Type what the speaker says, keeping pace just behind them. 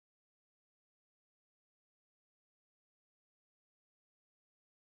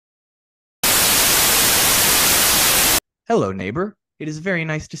Hello, neighbor. It is very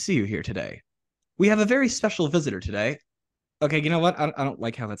nice to see you here today. We have a very special visitor today. Okay, you know what? I don't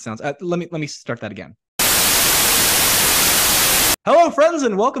like how that sounds. Let me start that again. Hello, friends,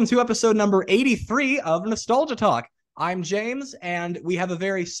 and welcome to episode number 83 of Nostalgia Talk. I'm James, and we have a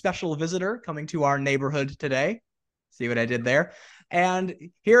very special visitor coming to our neighborhood today. See what I did there? And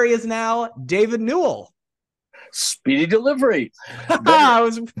here he is now, David Newell. Speedy delivery.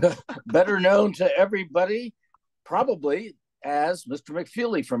 Better known to everybody, probably as Mr.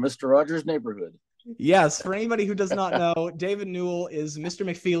 McFeely from Mister Rogers Neighborhood. Yes, for anybody who does not know, David Newell is Mr.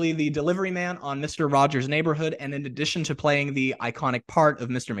 McFeely, the delivery man on Mister Rogers Neighborhood, and in addition to playing the iconic part of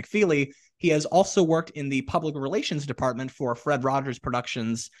Mr. McFeely, he has also worked in the public relations department for Fred Rogers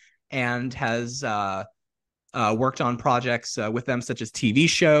Productions and has worked on projects with them such as TV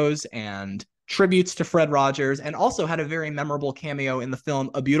shows and tributes to Fred Rogers, and also had a very memorable cameo in the film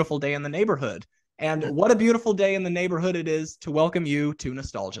A Beautiful Day in the Neighborhood. And what a beautiful day in the neighborhood it is to welcome you to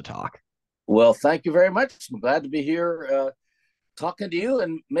Nostalgia Talk. Well, thank you very much. I'm glad to be here talking to you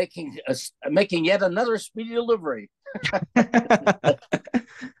and making yet another speedy delivery.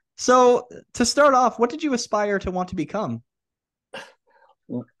 So, to start off, what did you aspire to want to become?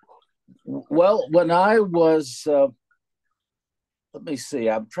 Well, when I was, let me see,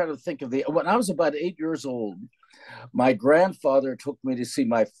 I'm trying to think of when I was about 8 years old, my grandfather took me to see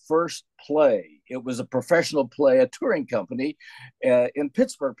my first play. It was a professional play, a touring company in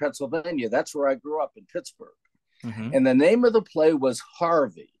Pittsburgh, Pennsylvania. That's where I grew up, in Pittsburgh. Mm-hmm. And the name of the play was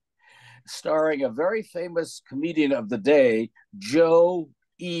Harvey, starring a very famous comedian of the day, Joe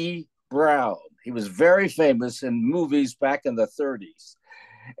E. Brown. He was very famous in movies back in the 30s.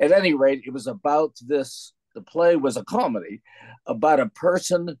 At any rate, it was about this. The play was a comedy about a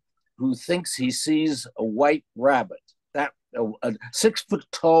person who thinks he sees a white rabbit, a 6 foot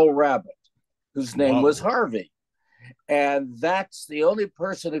tall rabbit, whose name was Harvey. And that's the only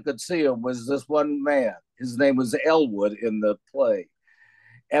person who could see him was this one man. His name was Elwood in the play.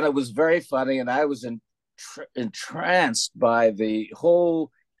 And it was very funny. And I was entranced by the whole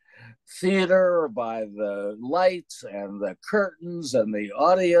theater, by the lights and the curtains and the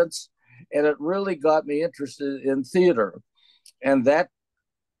audience. And it really got me interested in theater. And that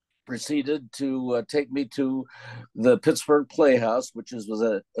proceeded to take me to the Pittsburgh Playhouse, which was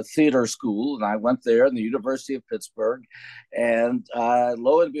a theater school. And I went there in the University of Pittsburgh. And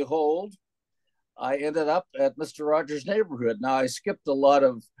lo and behold, I ended up at Mister Rogers Neighborhood. Now, I skipped a lot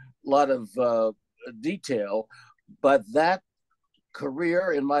of detail, but that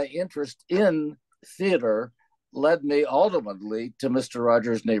career and my interest in theater led me ultimately to Mister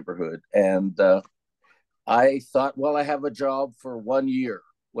Rogers Neighborhood. And I thought, well, I have a job for 1 year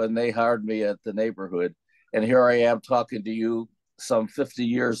when they hired me at the neighborhood. And here I am talking to you some 50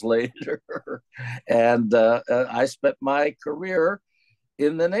 years later. And I spent my career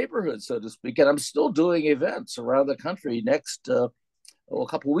in the neighborhood, so to speak. And I'm still doing events around the country. Next, a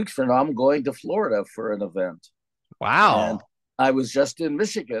couple of weeks from now, I'm going to Florida for an event. Wow. And I was just in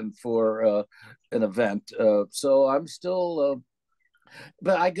Michigan for an event. So I'm still,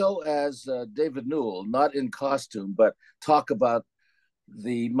 but I go as David Newell, not in costume, but talk about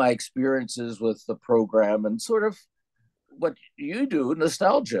my experiences with the program and sort of what you do,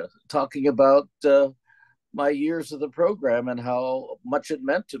 nostalgia, talking about my years of the program and how much it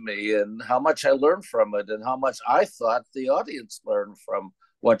meant to me and how much I learned from it and how much I thought the audience learned from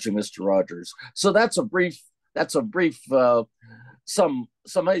watching Mr. Rogers. So that's a brief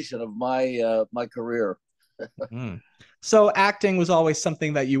summation of my career. So acting was always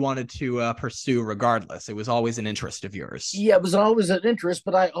something that you wanted to pursue regardless. It was always an interest of yours. Yeah, it was always an interest,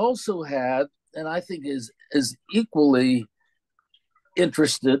 but I also had, and I think is equally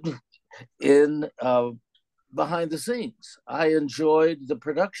interested in behind the scenes. I enjoyed the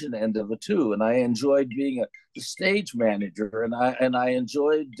production end of it too, and I enjoyed being a stage manager, and I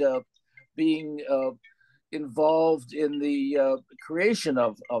enjoyed being involved in the creation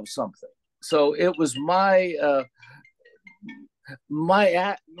of something. So it was my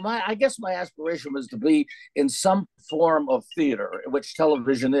I guess my aspiration was to be in some form of theater, which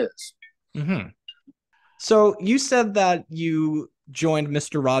television is. Mm-hmm. So you said that you joined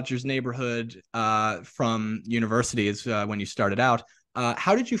Mister Rogers Neighborhood from universities when you started out.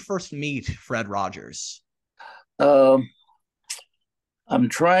 How did you first meet Fred Rogers? I'm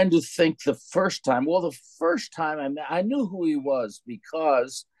trying to think the first time. Well, the first time I knew who he was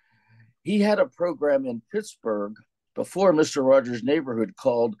because he had a program in Pittsburgh before Mister Rogers Neighborhood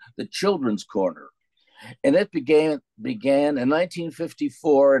called the Children's Corner. And it began in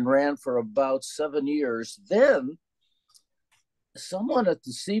 1954 and ran for about 7 years. Then someone at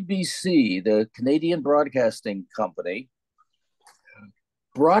the CBC, the Canadian Broadcasting Company,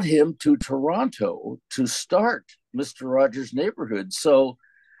 brought him to Toronto to start Mister Rogers Neighborhood. So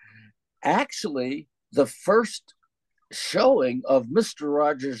actually, the first showing of Mister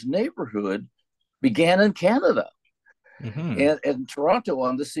Rogers Neighborhood began in Canada and Toronto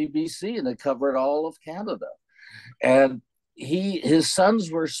on the CBC, and it covered all of Canada. And his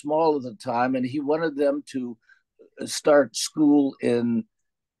sons were small at the time, and he wanted them to start school in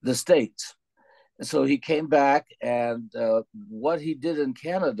the States. So he came back, and what he did in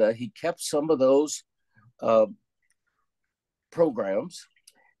Canada, he kept some of those uh, programs,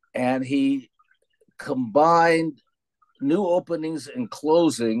 and he combined new openings and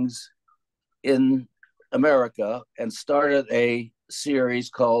closings in America and started a series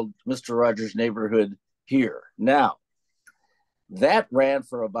called Mister Rogers Neighborhood here. Now, that ran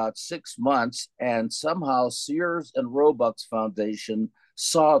for about 6 months, and somehow Sears and Roebuck's Foundation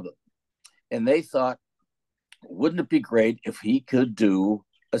saw them, and they thought, wouldn't it be great if he could do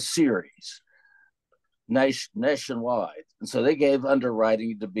a series nationwide? And so they gave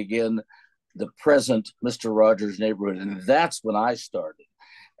underwriting to begin the present Mister Rogers Neighborhood, and that's when I started.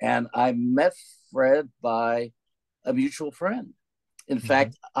 And I met Fred by a mutual friend. In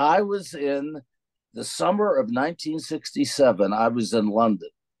fact, I was in the summer of 1967. I was in London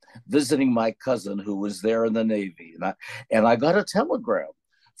visiting my cousin who was there in the Navy, and I got a telegram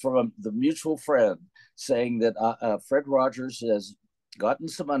from the mutual friend saying that Fred Rogers has gotten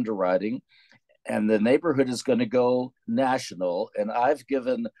some underwriting, and the neighborhood is going to go national. And I've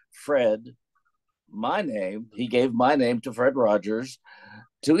given Fred my name. He gave my name to Fred Rogers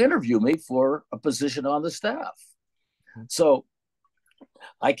to interview me for a position on the staff. So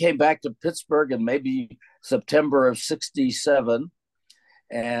I came back to Pittsburgh in maybe September of 67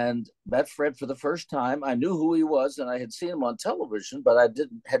 and met Fred for the first time. I knew who he was, and I had seen him on television, but I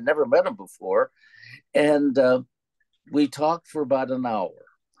had never met him before. And we talked for about an hour.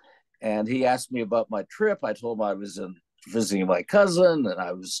 And he asked me about my trip. I told him I was visiting my cousin, and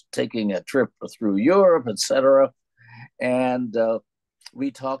I was taking a trip through Europe, etc. And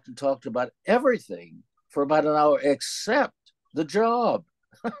we talked about everything for about an hour except the job.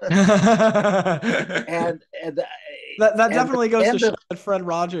 and that definitely goes to show that Fred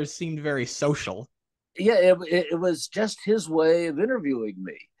Rogers seemed very social. Yeah, it was just his way of interviewing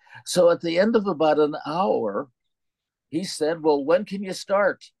me. So at the end of about an hour, he said, "Well, when can you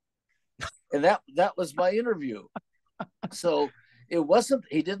start?" And that was my interview. So it wasn't,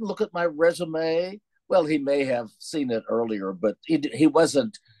 he didn't look at my resume. Well, he may have seen it earlier, but he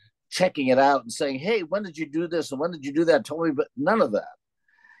wasn't checking it out and saying, "Hey, when did you do this? And when did you do that?" Told me, but none of that.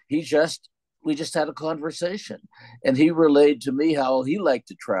 We just had a conversation, and he relayed to me how he liked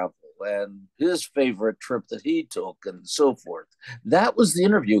to travel and his favorite trip that he took and so forth. That was the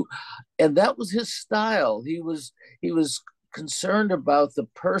interview. And that was his style. He was concerned about the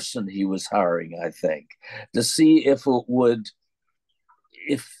person he was hiring, I think, to see if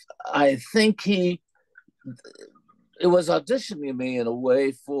I think it was auditioning me in a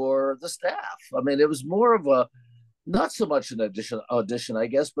way for the staff. I mean, it was more of a, not so much an audition, I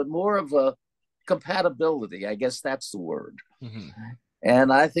guess, but more of a compatibility. I guess that's the word.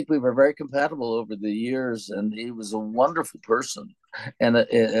 And I think we were very compatible over the years, and he was a wonderful person and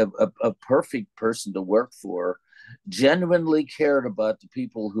a perfect person to work for. Genuinely cared about the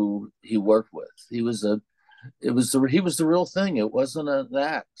people who he worked with. He was the real thing. It wasn't an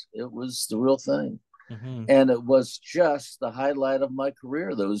act. It was the real thing. And it was just the highlight of my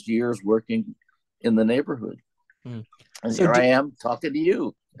career, those years working in the neighborhood. And so here I am talking to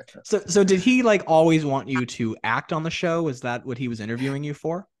you. So did he always want you to act on the show? Is that what he was interviewing you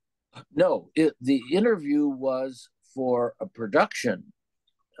for? No, the interview was for a production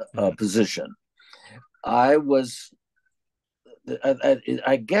position. I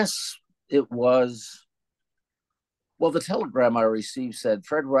guess it was, well, the telegram I received said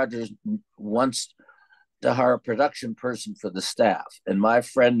Fred Rogers wants to hire a production person for the staff. And my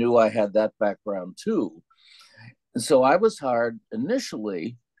friend knew I had that background too. And so I was hired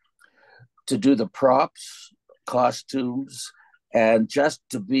initially to do the props, costumes, and just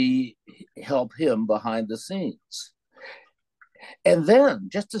to help him behind the scenes. And then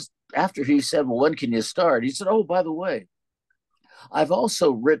after he said, "Well, when can you start?" he said, "Oh, by the way, I've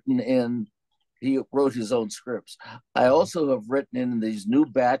also he wrote his own scripts. I also have written in these new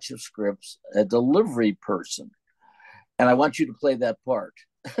batch of scripts a delivery person, and I want you to play that part."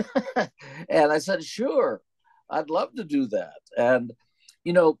 And I said, "Sure, I'd love to do that." And,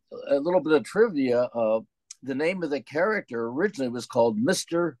 a little bit of trivia, the name of the character originally was called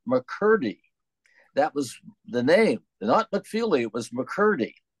Mr. McCurdy. That was the name, not McFeely, it was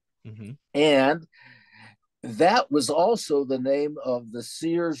McCurdy. And That was also the name of the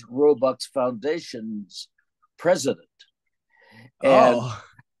Sears Roebuck Foundation's president. And Oh,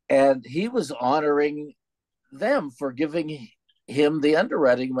 and he was honoring them for giving him the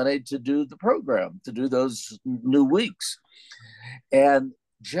underwriting money to do the program, to do those new weeks. And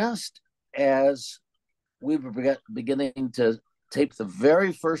just as we were beginning to tape the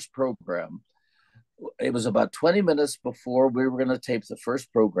very first program, it was about 20 minutes before we were going to tape the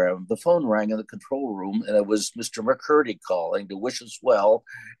first program. The phone rang in the control room, and it was Mr. McCurdy calling to wish us well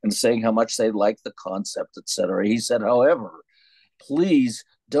and saying how much they liked the concept, etc. He said, however, please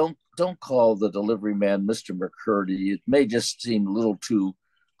don't call the delivery man Mr. McCurdy. It may just seem a little too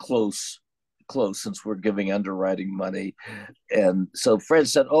close since we're giving underwriting money. And so Fred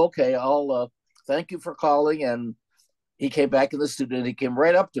said, okay, I'll thank you for calling. And he came back in the studio and he came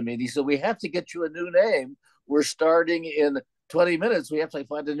right up to me and he said, we have to get you a new name. We're starting in 20 minutes. We have to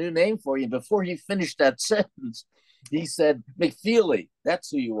find a new name for you. Before he finished that sentence, he said, McFeely, that's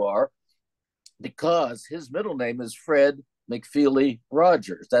who you are, because his middle name is Fred McFeely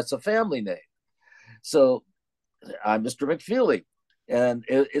Rogers. That's a family name. So I'm Mr. McFeely. And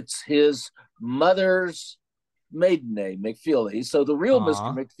it's his mother's maiden name, McFeely. So the real Mr.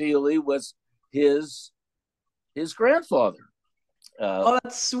 aw. McFeely was his grandfather. Oh,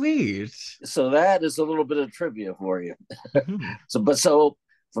 that's sweet. So that is a little bit of trivia for you. Mhm. So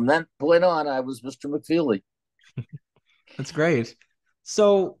from that point on, I was Mr. McFeely. That's great.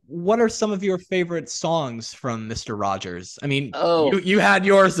 So, what are some of your favorite songs from Mister Rogers? I mean, Oh, you had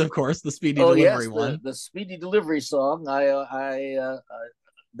yours, of course, the Speedy oh Delivery yes, one. the Speedy Delivery song.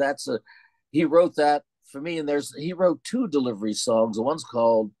 That's a he wrote that for me, and he wrote two delivery songs. The one's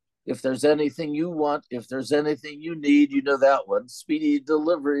called "If There's Anything You Want, If There's Anything You Need," you know that one. Speedy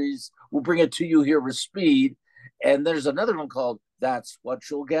Deliveries will bring it to you here with speed. And there's another one called "That's What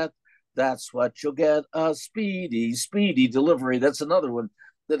You'll Get." That's what you'll get, a speedy delivery. That's another one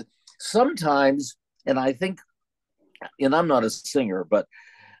that sometimes, and I think, and I'm not a singer, but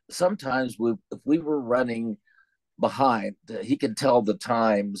sometimes if we were running behind, he could tell the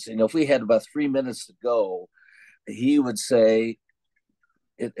times. If we had about 3 minutes to go, he would say,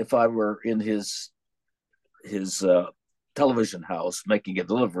 if I were in his television house making a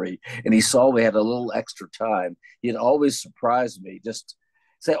delivery, and he saw we had a little extra time, he'd always surprise me. Just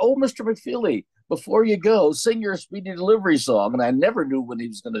say, "Oh, Mr. McFeely, before you go, sing your speedy delivery song." And I never knew when he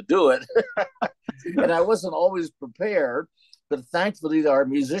was going to do it, and I wasn't always prepared. But thankfully, our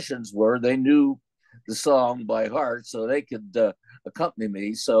musicians were. They knew the song by heart, so they could accompany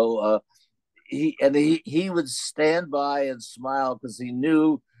me. So he would stand by and smile because he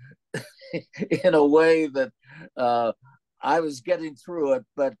knew, in a way, that I was getting through it.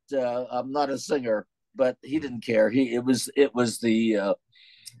 But I'm not a singer. But he didn't care. It was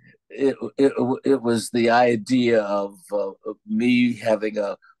the idea of me having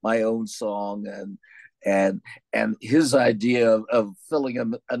my own song, and his idea of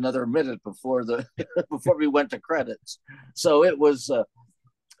filling another minute before before we went to credits. So it was.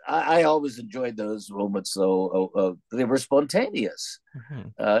 I always enjoyed those moments. So they were spontaneous.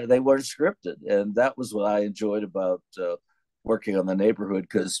 Mhm. They weren't scripted, and that was what I enjoyed about working on The Neighborhood,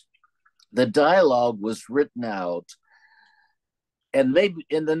 because the dialogue was written out. And maybe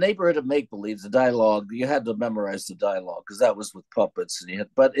in The Neighborhood of Make Believe, the dialogue, you had to memorize the dialogue because that was with puppets.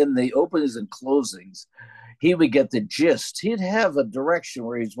 But in the openings and closings, he would get the gist. He'd have a direction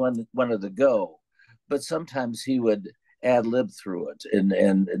where he's wanted to go, but sometimes he would ad lib through it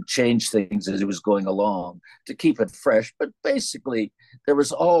and change things as he was going along to keep it fresh. But basically, there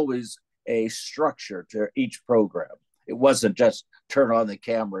was always a structure to each program. It wasn't just turn on the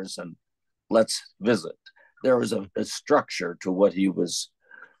cameras and let's visit. There was a structure to what he was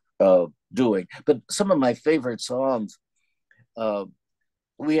doing. But some of my favorite songs, uh,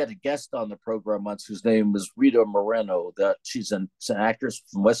 we had a guest on the program once whose name was Rita Moreno. That she's an actress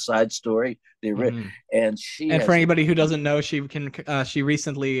from West Side Story, Mhm. and she And for has a. anybody who doesn't know, she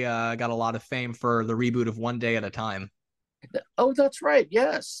recently got a lot of fame for the reboot of One Day at a Time. Oh, that's right.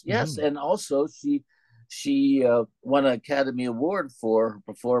 Yes, yes, Mhm. and also she won an Academy Award for her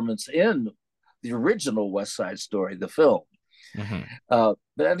performance in the original West Side Story, the film. Mhm. But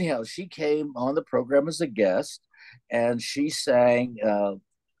anyhow, she came on the program as a guest, and she sang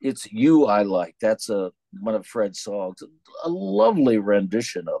 "It's You I Like." That's one of Fred's songs. A lovely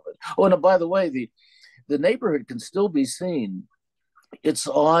rendition of it. Oh, and by the way, the neighborhood can still be seen. It's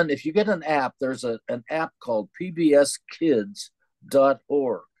on. If you get an app, there's an app called pbskids.org,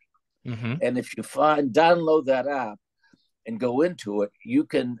 Mhm. and if you download that app and go into it, you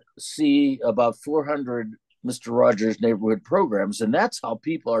can see about 400 Mister Rogers Neighborhood programs, and that's how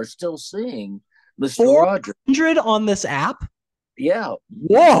people are still seeing Mr. Rogers. 400 on this app? Yeah.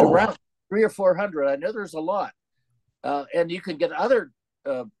 Whoa. Around 300 or 400. I know there's a lot. And you can get other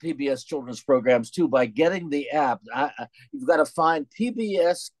PBS children's programs too by getting the app. You've got to find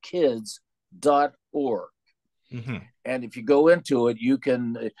pbskids.org. Mm-hmm. And if you go into it,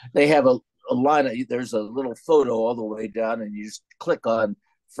 they have a line, there's a little photo all the way down, and you just click on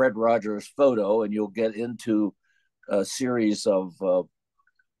Fred Rogers' photo, and you'll get into a series of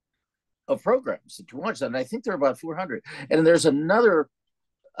programs that you watch. And I think there are about 400. And there's another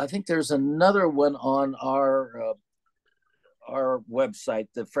one on our website,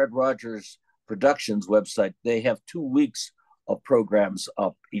 the Fred Rogers Productions website. They have 2 weeks of programs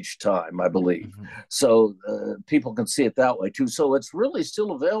up each time, I believe. Mm-hmm. So people can see it that way too. So it's really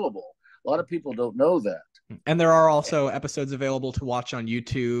still available. A lot of people don't know that. And there are also episodes available to watch on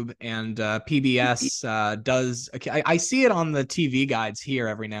YouTube, and PBS does. I see it on the TV guides here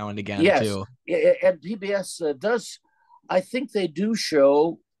every now and again, yes, too. And PBS does. I think they do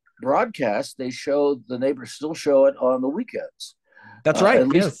show broadcast. They show the neighbors still show it on the weekends. That's right. At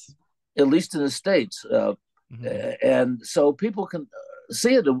least in the States. And so people can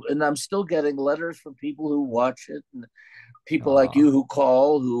see it. And I'm still getting letters from people who watch it, and people like you who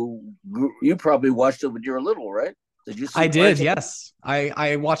call, you probably watched it when you were little, right? Did you see I did, yes.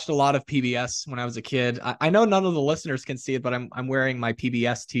 I watched a lot of PBS when I was a kid. I know none of the listeners can see it, but I'm wearing my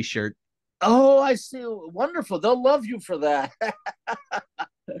PBS t-shirt. Oh, I see. Wonderful. They'll love you for that.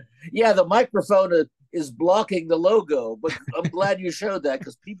 Yeah, the microphone is blocking the logo, but I'm glad you showed that,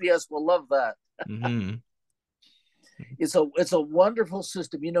 because PBS will love that. Mm-hmm. It's a wonderful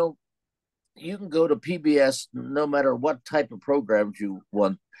system. You know, you can go to PBS no matter what type of programs you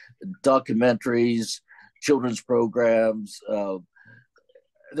want, documentaries, children's programs.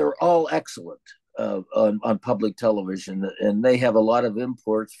 They're all excellent on public television, and they have a lot of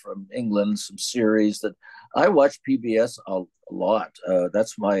imports from England, some series that I watch PBS a lot.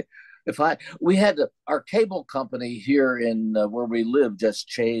 That's my, our cable company here in where we live just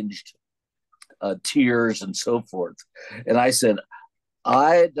changed tiers and so forth. And I said,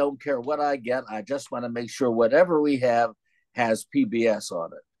 I don't care what I get. I just want to make sure whatever we have has PBS on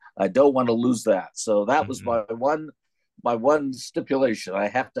it. I don't want to lose that. So that was my one stipulation. I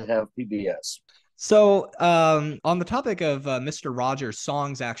have to have PBS. So on the topic of Mr. Rogers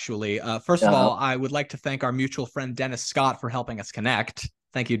songs, actually, first of all, I would like to thank our mutual friend, Dennis Scott, for helping us connect.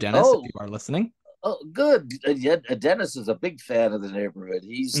 Thank you, Dennis, if you are listening. Oh, good. Dennis is a big fan of the neighborhood.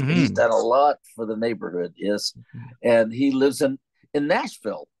 He's done a lot for the neighborhood, yes. And he lives in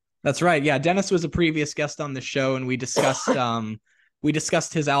Nashville. That's right. Yeah, Dennis was a previous guest on the show, and we discussed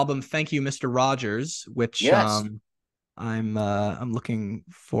his album "Thank You, Mister Rogers," which yes. I'm looking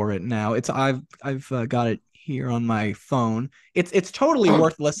for it now. I've got it here on my phone. It's totally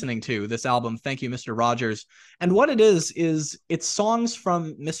worth listening to, this album, Thank You, Mister Rogers. And what it is it's songs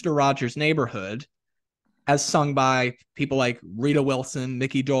from Mister Rogers' Neighborhood, as sung by people like Rita Wilson,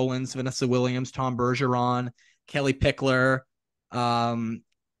 Mickey Dolenz, Vanessa Williams, Tom Bergeron, Kelly Pickler. And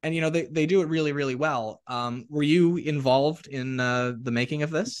you know, they do it really, really well. Were you involved in the making of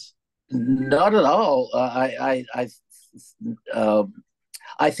this? Not at all. I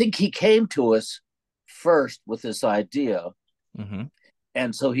think he came to us first with this idea,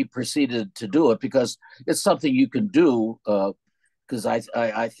 and so he proceeded to do it because it's something you can do. Because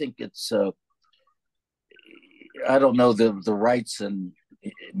I think it's I don't know the rights and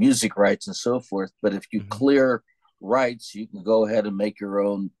music rights and so forth, but if you clear rights, you can go ahead and make your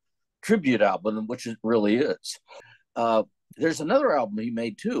own tribute album, which it really is. There's another album he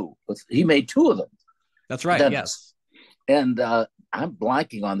made too. He made 2 of them. That's right. Dennis. Yes. And I'm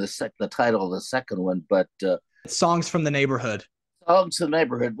blanking on the title of the second one, but Songs from the Neighborhood. Songs from the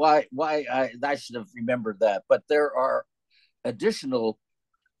Neighborhood. Why I should have remembered that. But there are additional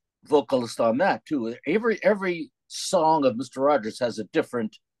vocalists on that too. Every song of Mr. Rogers has a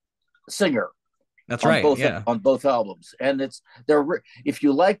different singer. That's right. On both albums, and if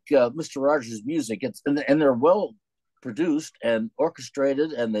you like Mr. Rogers' music, and they're well produced and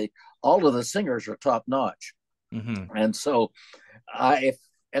orchestrated, and all of the singers are top notch. And so, if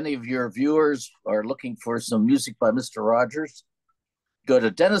any of your viewers are looking for some music by Mr. Rogers, go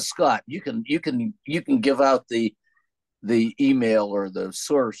to Dennis Scott. You can give out the email or the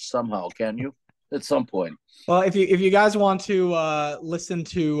source somehow, can you? At some point. Well, if you guys want to listen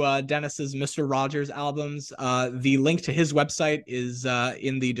to Dennis's Mister Rogers albums, the link to his website is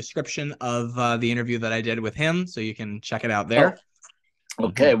in the description of the interview that I did with him, so you can check it out there. Oh.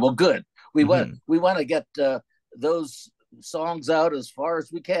 Okay, well, good. We want to get those songs out as far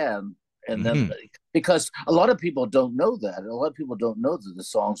as we can. And then because a lot of people don't know that, a lot of people don't know that the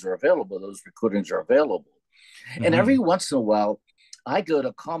songs are available, those recordings are available. And every once in a while, I go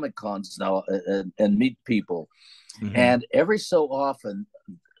to Comic Cons now and meet people. And every so often,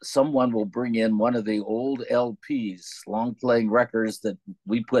 someone will bring in one of the old LPs, long playing records that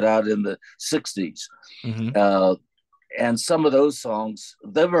we put out in the 60s. And some of those songs,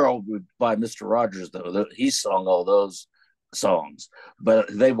 they were all by Mister Rogers, though. He sung all those songs, but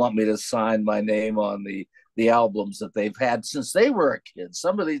they want me to sign my name on the albums that they've had since they were a kid.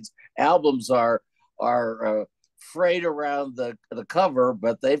 Some of these albums are frayed around the cover,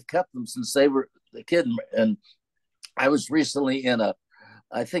 but they've kept them since they were a kid. And I was recently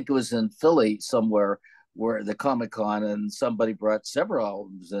I think it was in Philly somewhere, where the Comic Con, and somebody brought several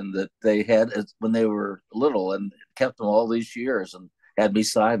albums in that they had when they were little and kept them all these years and had me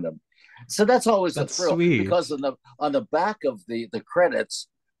sign them. So that's always a thrill, sweet. Because on the back of the credits,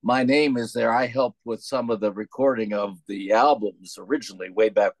 my name is there. I helped with some of the recording of the albums originally, way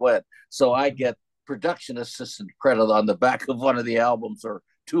back when. So I get production assistant credit on the back of one of the albums or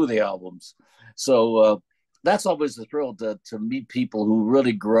two of the albums. So that's always a thrill to meet people who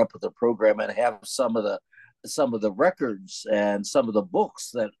really grew up with the program and have some of the records and some of the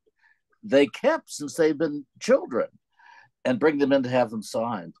books that they kept since they've been children, and bring them in to have them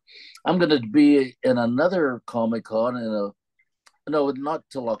signed. I'm going to be in another Comic Con not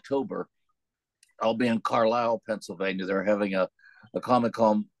till October. I'll be in Carlisle, Pennsylvania. They're having a Comic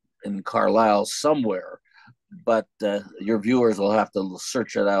Con in Carlisle somewhere, but your viewers will have to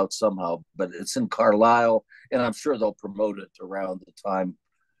search it out somehow. But it's in Carlisle, and I'm sure they'll promote it around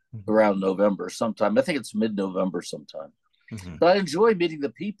November sometime. I think it's mid-November sometime. But I enjoy meeting the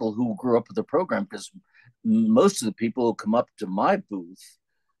people who grew up with the program, because most of the people who come up to my booth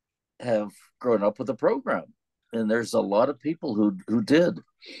have grown up with the program, and there's a lot of people who did.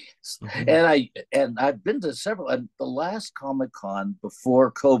 And I've been to several. And the last Comic Con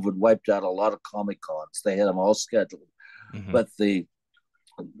before COVID wiped out a lot of Comic Cons. They had them all scheduled, but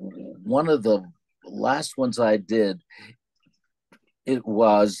one of the last ones I did, it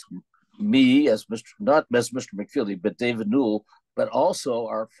was me as not as Mr. McFeely, but David Newell, but also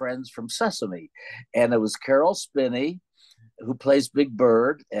our friends from Sesame. And it was Carol Spinney, who plays Big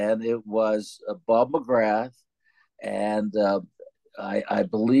Bird, and it was Bob McGrath, and I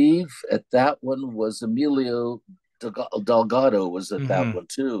believe at that one was Emilio Delgado was at that one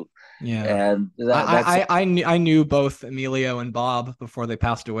too. Yeah, and I knew both Emilio and Bob before they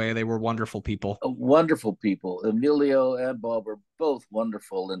passed away. They were wonderful people. Wonderful people. Emilio and Bob were both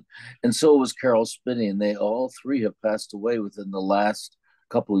wonderful, and so was Carol Spinney, and they all three have passed away within the last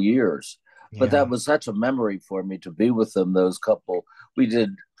couple of years. But that was such a memory for me to be with them. Those couple, we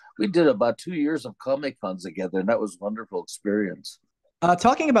did about 2 years of Comic Cons together, and that was a wonderful experience.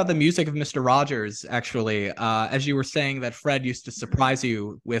 Talking about the music of Mr. Rogers, actually, as you were saying that Fred used to surprise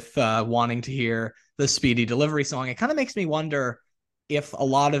you with wanting to hear the Speedy Delivery song, it kind of makes me wonder if a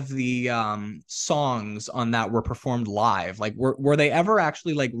lot of the songs on that were performed live. Like, were they ever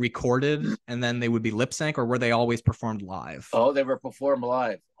actually like recorded and then they would be lip sync, or were they always performed live? Oh, they were performed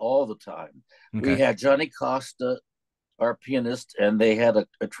live all the time. Okay. We had Johnny Costa, our pianist, and they had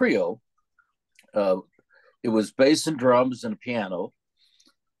a trio. It was bass and drums and a piano.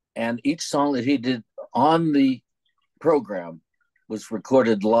 And each song that he did on the program was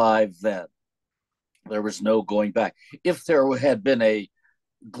recorded live then. There was no going back. If there had been a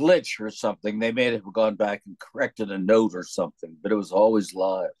glitch or something, they may have gone back and corrected a note or something, but it was always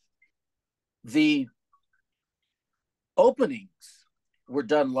live. The openings were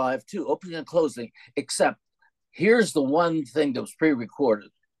done live too, opening and closing, except here's the one thing that was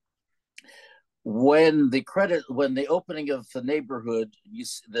pre-recorded. When the opening of the neighborhood,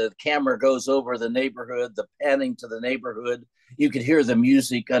 the camera goes over the neighborhood, the panning to the neighborhood, you could hear the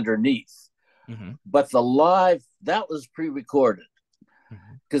music underneath. But the live, that was pre-recorded,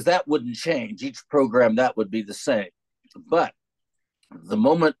 because that wouldn't change. Each program, that would be the same. But the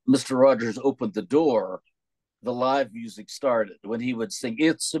moment Mr. Rogers opened the door, the live music started. When he would sing,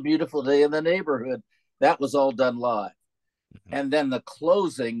 "It's a Beautiful Day in the Neighborhood," that was all done live. And then the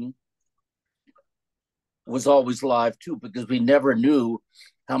closing was always live too, because we never knew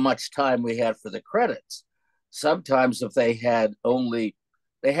how much time we had for the credits. Sometimes if they had to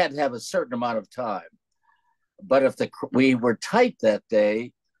have a certain amount of time. But if we were tight that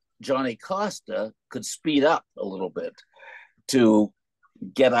day, Johnny Costa could speed up a little bit to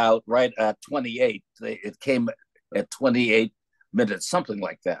get out right at 28. It came at 28 minutes, something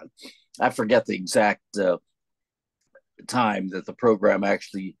like that. I forget the exact time that the program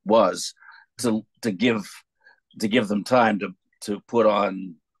actually was to give them time to put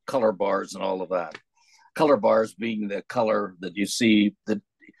on color bars and all of that. Color bars being the color that you see, that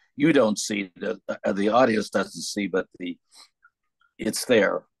you don't see, the audience doesn't see, but it's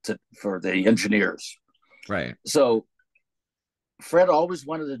there for the engineers. Right. So Fred always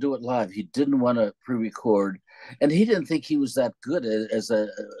wanted to do it live. He didn't want to pre-record, and he didn't think he was that good as a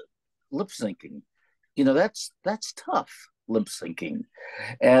lip syncing. That's tough, lip syncing,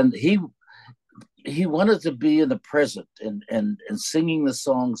 and he wanted to be in the present, and singing the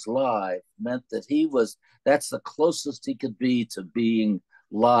songs live meant that that's the closest he could be to being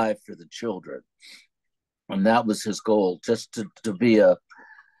live for the children, and that was his goal, just to be a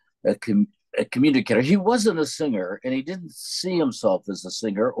communicator. He wasn't a singer, and he didn't see himself as a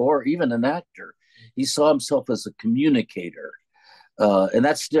singer or even an actor. He saw himself as a communicator, and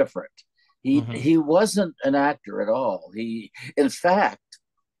that's different. He wasn't an actor at all. In fact,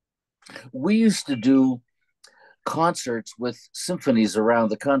 we used to do concerts with symphonies around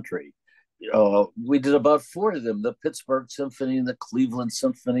the country. We did about 4 of them: the Pittsburgh Symphony and the Cleveland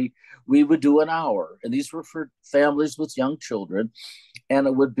Symphony. We would do an hour, and these were for families with young children. And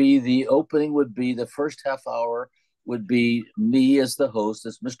the opening would be, the first half hour would be me as the host,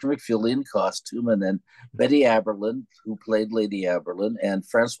 as Mr. McFeely in costume, and then Betty Aberlin, who played Lady Aberlin, and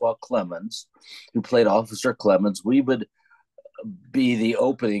Francois Clemens, who played Officer Clemens. We would be the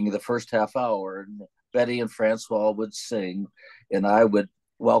opening, the first half hour, and Betty and Francois would sing, and I would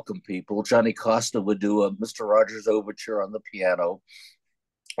welcome people. Johnny Costa would do a Mister Rogers overture on the piano.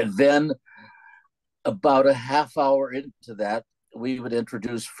 And then about a half hour into that, we would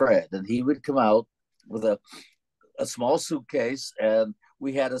introduce Fred, and he would come out with a small suitcase, and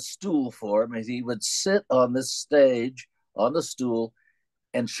we had a stool for him, and he would sit on this stage on the stool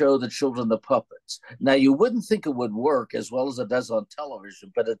and show the children the puppets. Now, you wouldn't think it would work as well as it does on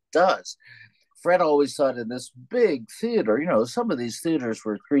television, but it does. Fred always thought, in this big theater, some of these theaters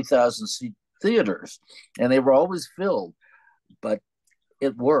were 3,000 seat theaters, and they were always filled, but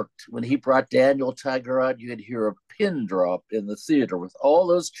it worked. When he brought Daniel Tiger out, you could hear a pin drop in the theater with all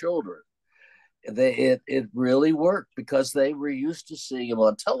those children. It really worked because they were used to seeing him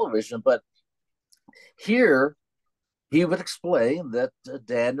on television. But here, he would explain that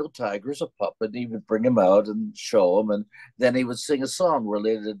Daniel Tiger's a puppet. He would bring him out and show him, and then he would sing a song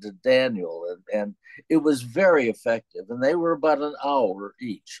related to Daniel, and it was very effective. And they were about an hour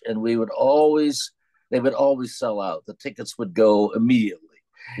each, and they would always sell out. The tickets would go immediately.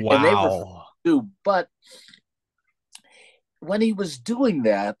 Wow. And they were too. But when he was doing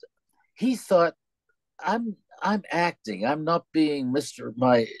that, he thought, I'm acting. I'm not being Mr.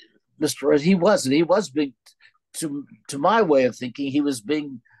 He wasn't. He was being, to my way of thinking, he was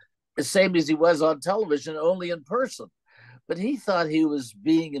being the same as he was on television, only in person. But he thought he was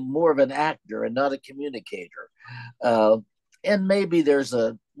being more of an actor and not a communicator. And maybe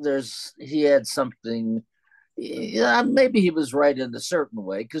he had something. Yeah, maybe he was right in a certain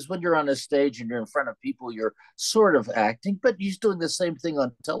way, because when you're on a stage and you're in front of people, you're sort of acting, but he's doing the same thing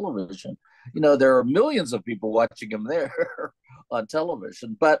on television. There are millions of people watching him there on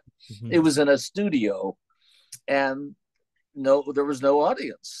television, but it was in a studio, and there was no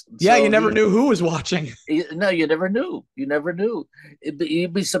audience. Yeah, so you never knew who was watching. No, you never knew.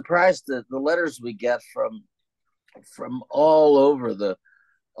 You'd be surprised that the letters we get from all over the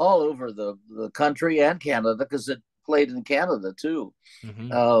country and Canada, because it played in Canada too.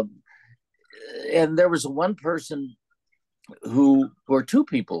 And there was one person or two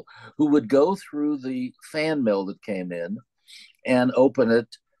people who would go through the fan mail that came in and open it.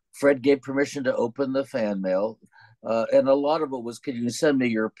 Fred gave permission to open the fan mail. And a lot of it was, can you send me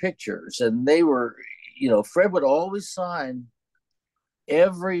your pictures? And they were, Fred would always sign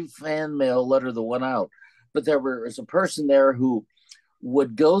every fan mail letter that went out. But there was a person there who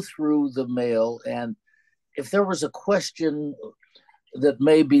would go through the mail, and if there was a question that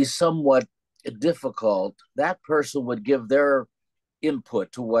may be somewhat difficult, that person would give their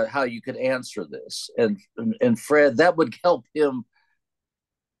input to how you could answer this. And Fred, that would help him,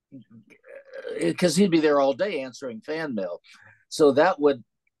 because he'd be there all day answering fan mail. So that would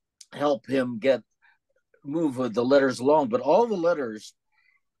help him move the letters along. But all the letters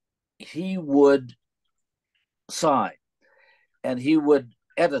he would sign, and he would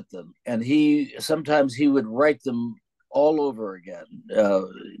edit them, and sometimes he would write them all over again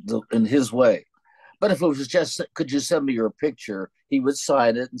in his way. But if it was just, could you send me your picture, he would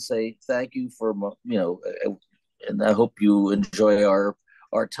sign it and say, thank you for, and I hope you enjoy our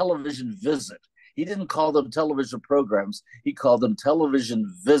television visit. He didn't call them television programs. He called them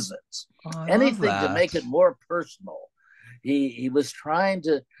television visits. Anything to make it more personal. He was trying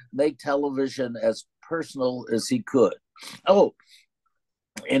to make television as personal as he could. Oh,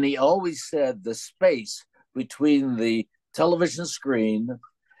 And he always said the space between the television screen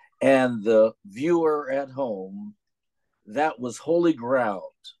and the viewer at home, that was holy ground,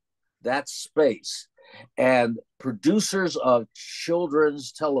 that space. And producers of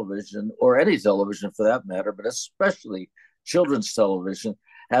children's television, or any television for that matter, but especially children's television,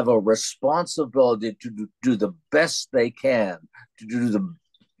 have a responsibility to do the best they can, to do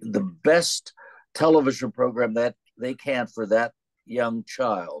the best television program that they can for that young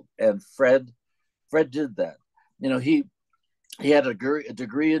child. And Fred did that. You know, he had a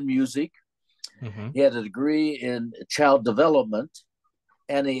degree in music. Mm-hmm. He had a degree in child development,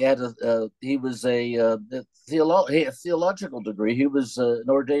 and he was a theological degree. He was an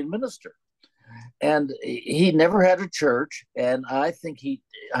ordained minister, and he never had a church. And I think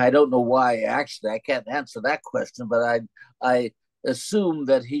I don't know why. Actually, I can't answer that question, but I assume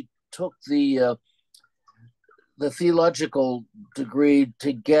that he took the theological degree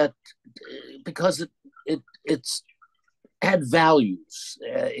because it's had values,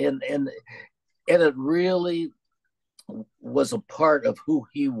 and it really was a part of who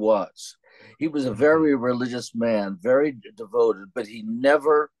he was. He was a very religious man, very devoted, but he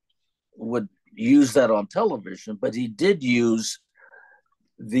never would use that on television. But he did use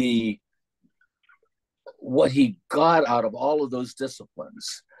what he got out of all of those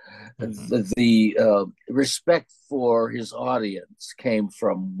disciplines. The respect for his audience came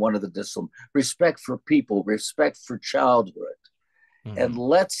from one of the disciplines. Respect for people, respect for childhood, and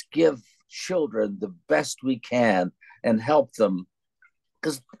let's give children the best we can and help them.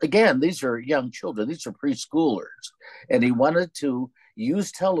 Because again, these are young children; these are preschoolers, and he wanted to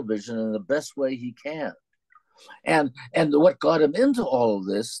use television in the best way he can. And what got him into all of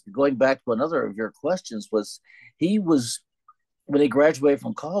this, going back to another of your questions, was when he graduated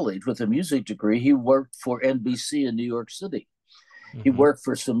from college with a music degree, he worked for NBC in New York City. He worked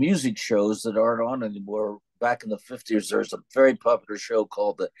for some music shows that aren't on anymore. Back in the 50s, there's a very popular show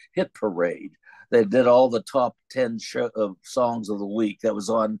called the Hit Parade. They did all the top 10 songs of the week. That was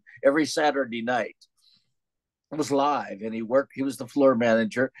on every Saturday night. It was live, and he was the floor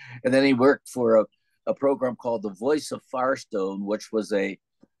manager, and then he worked for a program called The Voice of Firestone, which was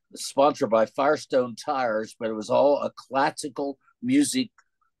sponsored by Firestone Tires, but it was all a classical music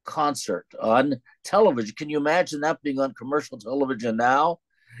concert on television. Can you imagine that being on commercial television now?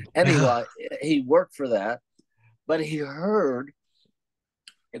 Anyway, he worked for that, but he heard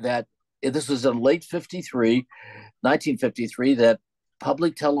that this was in late 1953, that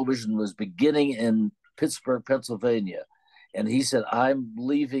public television was beginning in Pittsburgh, Pennsylvania. And he said, I'm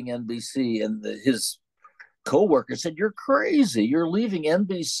leaving NBC. And his co-worker said, you're crazy. You're leaving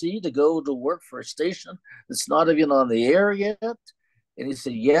NBC to go to work for a station that's not even on the air yet? And he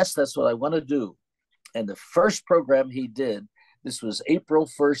said, yes, that's what I want to do. And the first program he did, this was April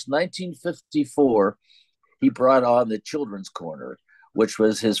 1st, 1954, he brought on the Children's Corner, which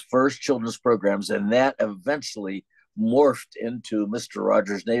was his first children's programs. And that eventually morphed into Mister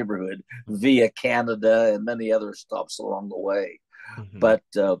Rogers Neighborhood via Canada and many other stops along the way. But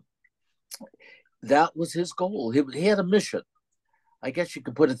that was his goal. He had a mission. I guess you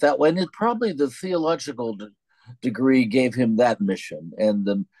could put it that way. And probably the theological degree gave him that mission.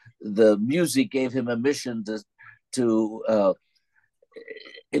 And the music gave him a mission to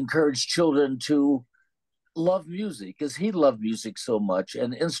encourage children to love music, because he loved music so much,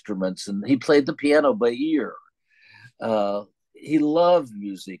 and instruments, and he played the piano by ear. He loved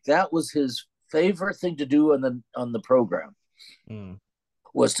music. That was his favorite thing to do on the program,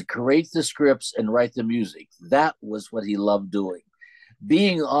 was to create the scripts and write the music. That was what he loved doing.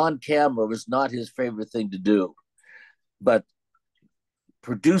 Being on camera was not his favorite thing to do, but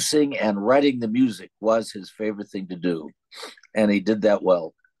producing and writing the music was his favorite thing to do, and he did that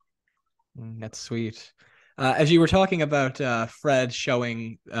well. That's sweet. As you were talking about Fred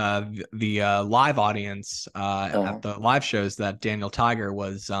showing the live audience at the live shows that Daniel Tiger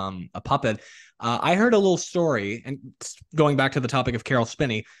was a puppet, I heard a little story, and going back to the topic of Carol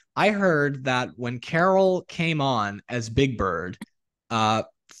Spinney, I heard that when Carol came on as Big Bird,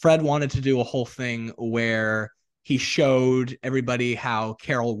 Fred wanted to do a whole thing where he showed everybody how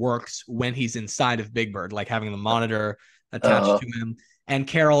Carol works when he's inside of Big Bird, like having the monitor attached to him. And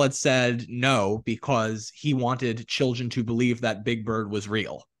Carol had said no, because he wanted children to believe that Big Bird was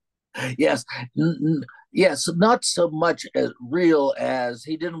real. Yes. Yes, not so much as real as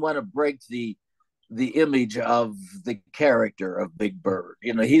he didn't want to break the image of the character of Big Bird.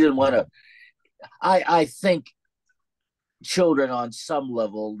 You know, he didn't want to. I think children on some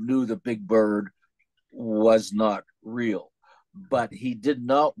level knew the Big Bird was not real, but he did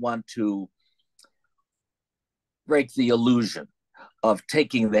not want to break the illusion.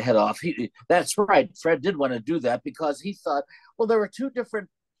 taking the head off. That's right. Fred did want to do that because he thought, well, there were two different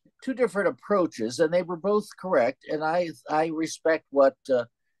approaches, and they were both correct. And I respect what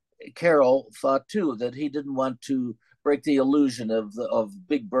Carol thought too, that he didn't want to break the illusion of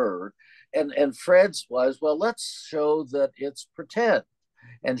Big Bird. And Fred's was, well, let's show that it's pretend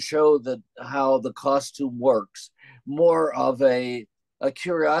and show that how the costume works, more of a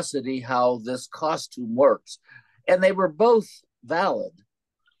curiosity how this costume works. And they were both valid,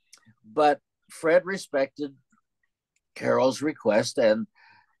 but Fred respected Carol's request, and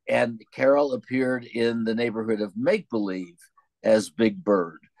Carol appeared in the neighborhood of Make Believe as Big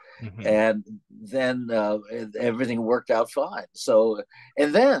Bird. Mm-hmm. And then everything worked out fine. So,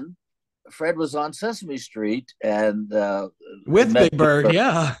 and then Fred was on Sesame Street and with Big Bird,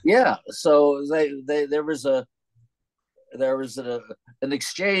 yeah. So there was an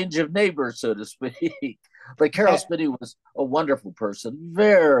exchange of neighbors, so to speak. But Carol Spinney was a wonderful person,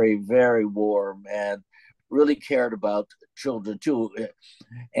 very, very warm, and really cared about children too.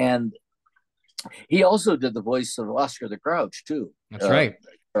 And he also did the voice of Oscar the Grouch too. That's right.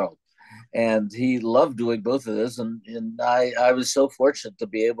 Carol. And he loved doing both of this, and I was so fortunate to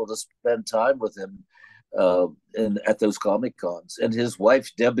be able to spend time with him at those Comic Cons. And his wife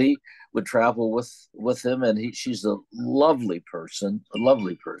Debbie would travel with him, and she's a lovely person,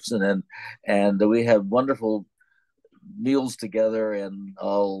 and we had wonderful meals together, and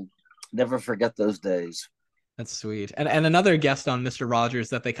I'll never forget those days. That's sweet. And another guest on Mister Rogers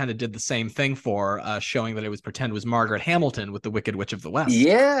that they kind of did the same thing for, showing that it was pretend, was Margaret Hamilton with the Wicked Witch of the West.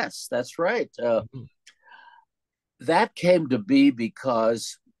 Yes, that's right. That came to be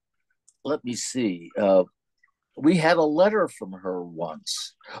because, let me see, we had a letter from her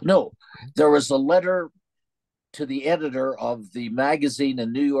once. No, there was a letter to the editor of the magazine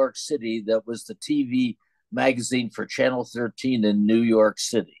in New York City that was the TV magazine for Channel 13 in New York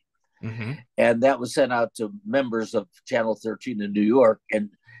City. Mm-hmm. And that was sent out to members of Channel 13 in New York,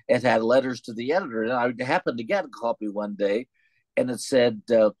 and it had letters to the editor. And I happened to get a copy one day, and it said,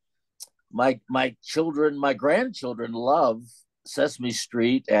 my grandchildren love Sesame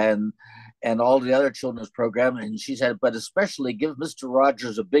Street and all the other children's programming. And she said, but especially give Mr.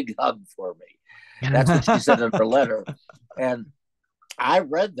 Rogers a big hug for me. That's what she said in her letter. And I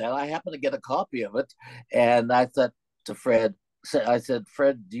read that. I happened to get a copy of it. And I thought to Fred, I said,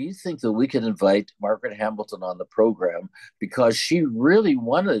 Fred, do you think that we can invite Margaret Hamilton on the program? Because she really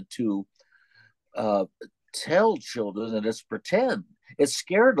wanted to tell children that it's pretend. It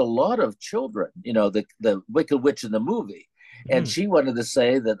scared a lot of children, the Wicked Witch in the movie. And she wanted to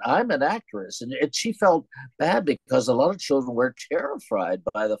say that I'm an actress. And she felt bad because a lot of children were terrified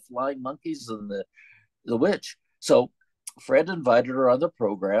by the flying monkeys and the witch. So Fred invited her on the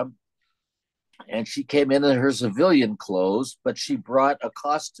program. And she came in her civilian clothes, but she brought a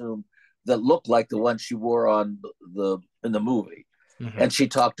costume that looked like the one she wore in the movie. Mm-hmm. And she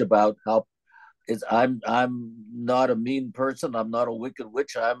talked about how I'm not a mean person. I'm not a wicked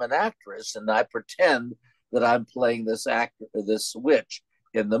witch. I'm an actress, and I pretend that I'm playing this witch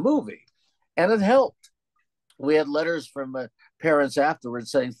in the movie. And it helped. We had letters from parents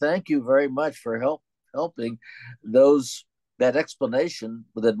afterwards saying, thank you very much for helping that explanation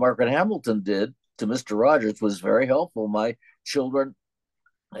that Margaret Hamilton did to Mr. Rogers was very helpful.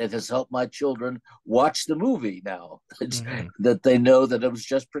 It has helped my children watch the movie now, that they know that it was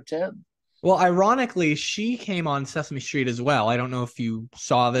just pretend. Well, ironically, she came on Sesame Street as well. I don't know if you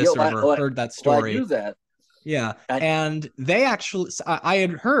saw this or heard that story. Well, I knew that. Yeah. And they actually, I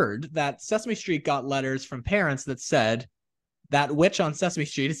had heard that Sesame Street got letters from parents that said, that witch on Sesame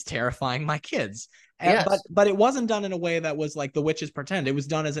Street is terrifying my kids. Yes. But it wasn't done in a way that was like the witches pretend. It was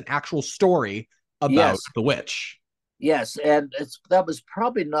done as an actual story about the witch. Yes, and that was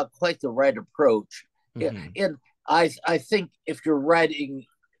probably not quite the right approach. Mm-hmm. And I think if you're writing,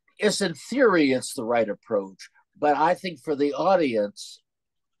 in theory, it's the right approach. But I think for the audience,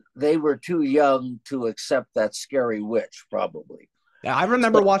 they were too young to accept that scary witch, probably. Yeah, I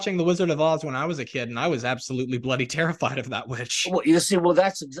remember watching The Wizard of Oz when I was a kid, and I was absolutely bloody terrified of that witch. Well, you see,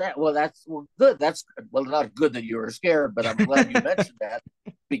 that's good. That's not good that you were scared, but I'm glad you mentioned that,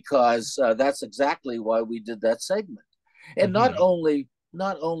 because that's exactly why we did that segment. And not only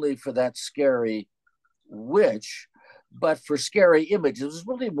for that scary witch, but for scary images. It was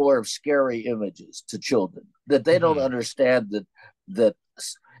really more of scary images to children that they don't understand that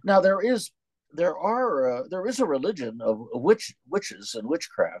now there is a religion of witches and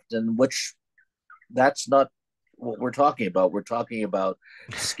witchcraft, and which that's not what we're talking about. We're talking about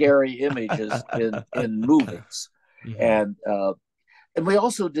scary images in movies. And we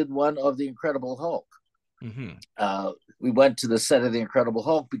also did one of the Incredible Hulk. we went to the set of The Incredible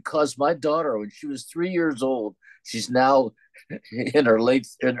Hulk because my daughter, when she was 3 years old, she's now in her early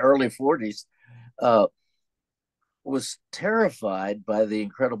 40s, uh, was terrified by The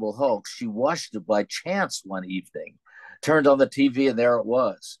Incredible Hulk. She watched it by chance one evening, turned on the TV, and there it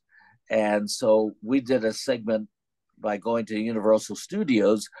was. And so we did a segment by going to Universal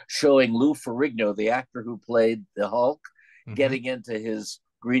Studios showing Lou Ferrigno, the actor who played the Hulk, getting into his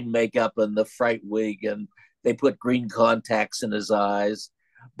green makeup and the fright wig, and they put green contacts in his eyes.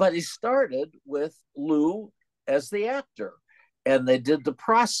 But he started with Lou as the actor, and they did the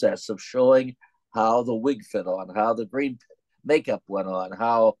process of showing how the wig fit on, how the green makeup went on,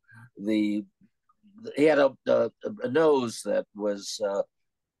 how he had a nose that was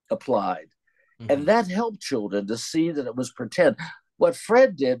applied. And that helped children to see that it was pretend. What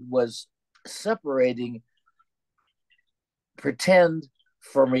Fred did was separating pretend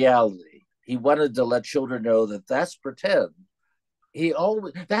from reality. He wanted to let children know that that's pretend.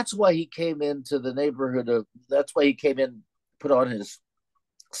 That's why he came into the neighborhood that's why he came in, put on his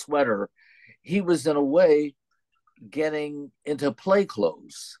sweater. He was in a way getting into play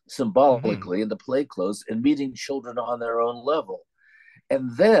clothes, symbolically into play clothes, and meeting children on their own level.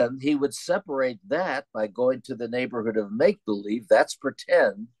 And then he would separate that by going to the neighborhood of make-believe, that's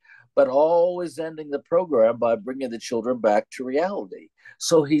pretend, but always ending the program by bringing the children back to reality.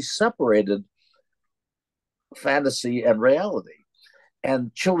 So he separated fantasy and reality.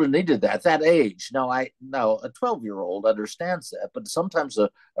 And children needed that, that age. Now a 12-year-old understands that, but sometimes a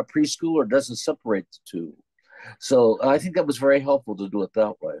preschooler doesn't separate the two. So I think that was very helpful to do it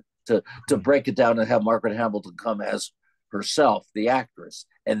that way, to break it down and have Margaret Hamilton come as herself, the actress,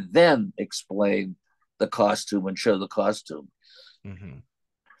 and then explain the costume and show the costume.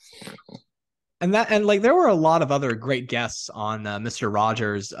 And there were a lot of other great guests on Mister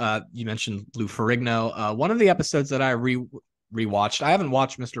Rogers. You mentioned Lou Ferrigno. One of the episodes that I rewatched, I haven't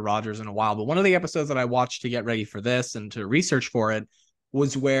watched Mister Rogers in a while, but one of the episodes that I watched to get ready for this and to research for it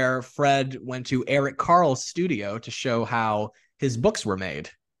was where Fred went to Eric Carle's studio to show how his books were made.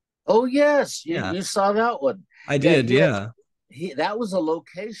 Oh yes, you saw that one. I did, yeah. That was a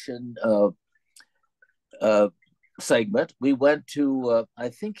location segment. We went to, I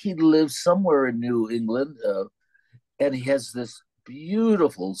think he lives somewhere in New England, and he has this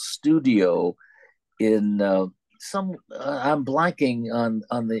beautiful studio in I'm blanking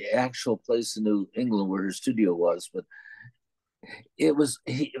on the actual place in New England where his studio was, but it was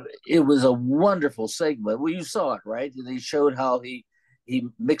a wonderful segment. Well, you saw it, right? And he showed how he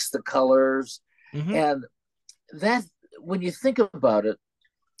mixed the colors, and that, when you think about it,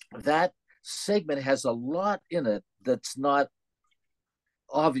 that segment has a lot in it that's not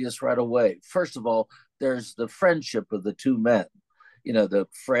obvious right away. First of all, there's the friendship of the two men, the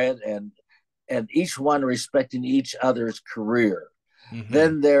Fred and each one respecting each other's career.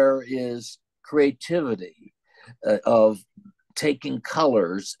 Then there is creativity of taking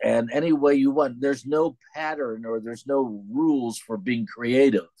colors and any way you want. There's no pattern or there's no rules for being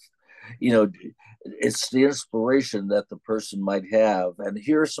creative. It's the inspiration that the person might have. And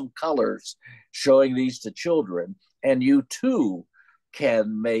here are some colors, showing these to children. And you too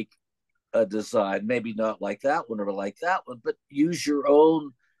can make a design, maybe not like that one or like that one, but use your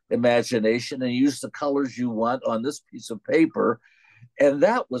own imagination and use the colors you want on this piece of paper. And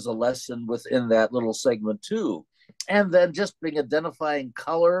that was a lesson within that little segment too. And then just being identifying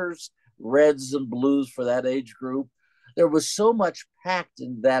colors, reds and blues for that age group. There was so much packed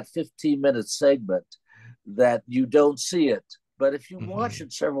in that 15-minute segment that you don't see it. But if you watch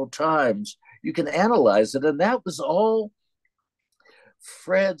it several times, you can analyze it. And that was all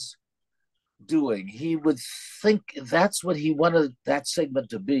Fred's doing. He would think that's what he wanted that segment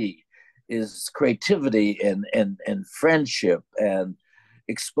to be, is creativity and friendship and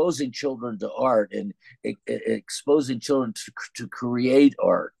exposing children to art and exposing children to create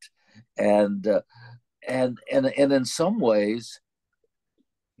art. And in some ways,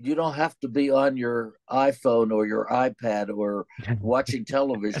 you don't have to be on your iPhone or your iPad or watching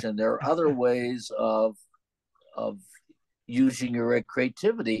television. There are other ways of using your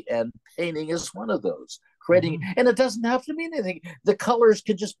creativity, and painting is one of those. Creating, and it doesn't have to mean anything. The colors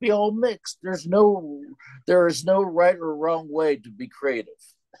can just be all mixed. There is no right or wrong way to be creative.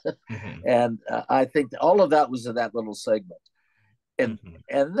 And I think all of that was in that little segment. And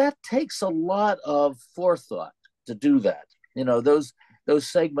that takes a lot of forethought to do that.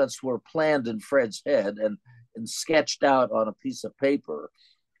 Those segments were planned in Fred's head and sketched out on a piece of paper.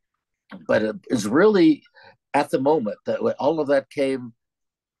 But it is really at the moment that all of that came,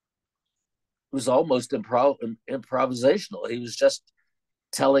 was almost improvisational. He was just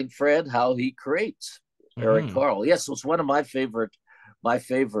telling Fred how he creates. Eric Hmm. Carle. Yes, it was one of my favorite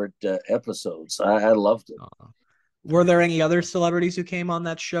episodes. I loved it. Were there any other celebrities who came on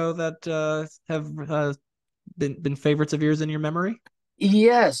that show that have been favorites of yours in your memory?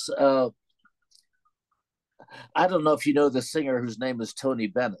 Yes, I don't know if you know the singer whose name is Tony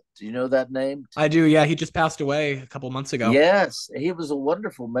Bennett. Do you know that name? I do. Yeah, he just passed away a couple months ago. Yes, he was a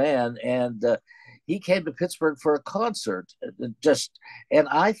wonderful man, and he came to Pittsburgh for a concert. Just, and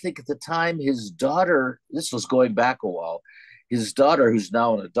I think at the time his daughter, this was going back a while, his daughter, who's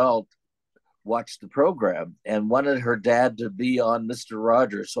now an adult, watched the program and wanted her dad to be on Mister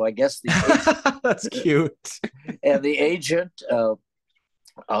Rogers. So I guess That's cute. the agent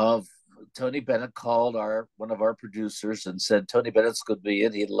of Tony Bennett called one of our producers and said Tony Bennett's going to be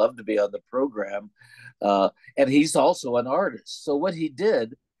in. He'd love to be on the program, and he's also an artist. So what he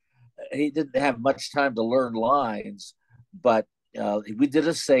did, he didn't have much time to learn lines, but we did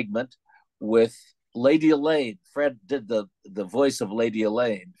a segment with Lady Elaine. Fred did the voice of Lady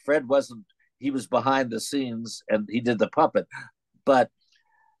Elaine. Fred wasn't. He was behind the scenes and he did the puppet, but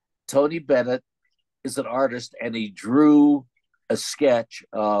Tony Bennett is an artist and he drew a sketch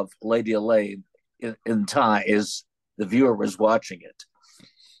of Lady Elaine in time as the viewer was watching it.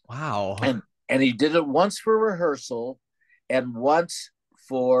 Wow. And he did it once for rehearsal and once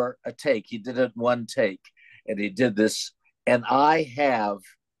for a take. He did it one take, and he did this. And I have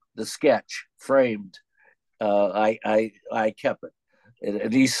the sketch framed. I kept it,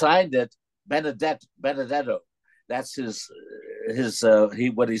 and he signed it Benedetto. That's his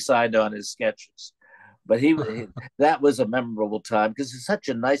what he signed on his sketches. But that was a memorable time because he's such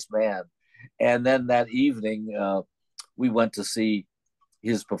a nice man. And then that evening, we went to see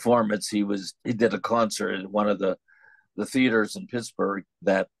his performance. He did a concert at one of the theaters in Pittsburgh.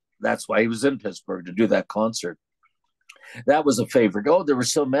 That's why he was in Pittsburgh, to do that concert. That was a favorite. Oh, there were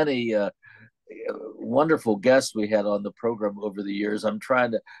so many wonderful guests we had on the program over the years.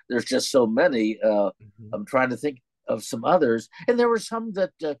 There's just so many. I'm trying to think of some others, and there were some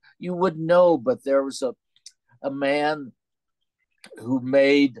that you wouldn't know, but there was a man who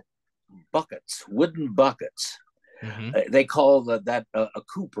made buckets, wooden buckets. They call that a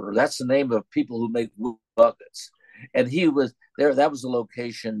cooper. That's the name of people who make wood buckets. And he was there. That was the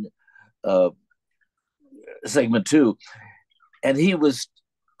location, segment two, and he was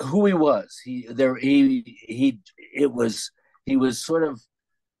who he was. He was sort of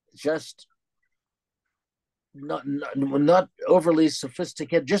just not overly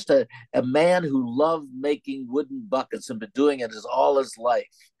sophisticated, just a man who loved making wooden buckets and been doing it all his life.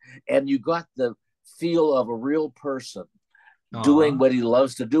 And you got the feel of a real person doing what he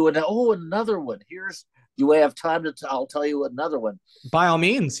loves to do. And another one. Do I have time to I'll tell you another one. By all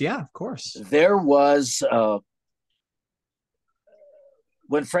means, yeah, of course. There was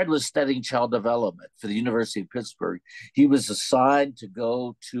when Fred was studying child development for the University of Pittsburgh, he was assigned to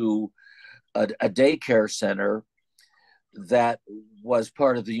go to a daycare center that was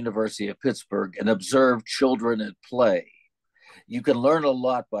part of the University of Pittsburgh and observe children at play. You can learn a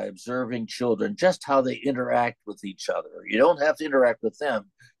lot by observing children, just how they interact with each other. You don't have to interact with them.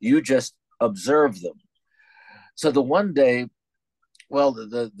 You just observe them. So the one day, well,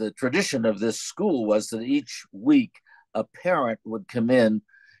 the tradition of this school was that each week a parent would come in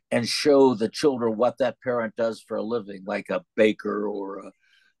and show the children what that parent does for a living, like a baker or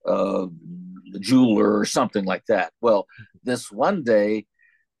a jeweler or something like that. Well, this one day,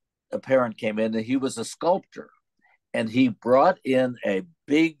 a parent came in and he was a sculptor, and he brought in a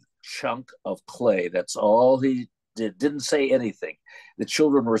big chunk of clay. That's all he did. Didn't say anything. The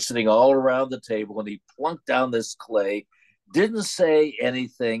children were sitting all around the table, and he plunked down this clay, didn't say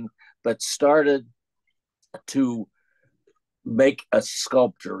anything, but started to make a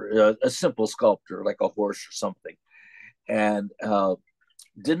sculpture, a simple sculpture like a horse or something, and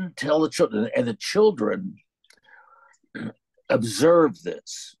didn't tell the children. And the children observed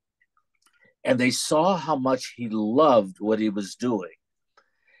this, and they saw how much he loved what he was doing.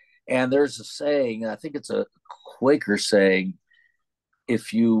 And there's a saying, I think it's a Quaker saying,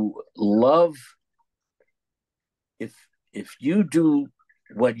 if you love, if you do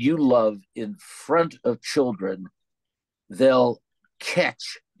what you love in front of children, they'll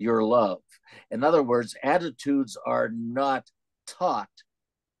catch your love. In other words, attitudes are not taught,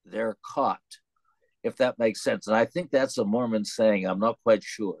 they're caught, if that makes sense. And I think that's a Mormon saying. I'm not quite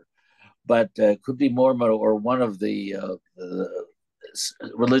sure, but could be Mormon or one of the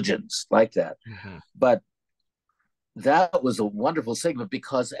religions like that. But that was a wonderful segment,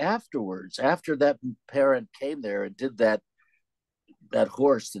 because afterwards, after that parent came there and did that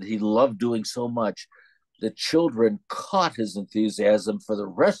horse that he loved doing so much, the children caught his enthusiasm. For the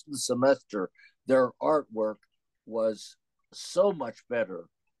rest of the semester, their artwork was so much better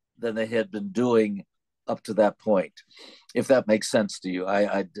than they had been doing up to that point. If that makes sense to you,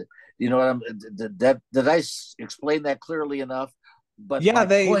 you know what I'm. Did I explain that clearly enough? But Yeah, my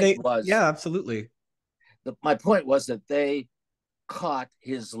point they was, yeah, absolutely. my point was that they caught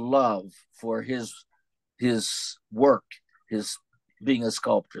his love for his work, his being a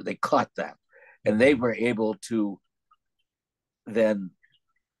sculptor. They caught that, and they were able to then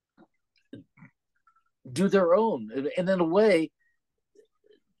do their own, and in a way,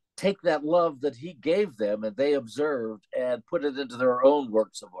 take that love that he gave them and they observed and put it into their own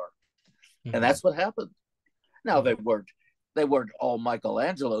works of art. And that's what happened. Now they weren't all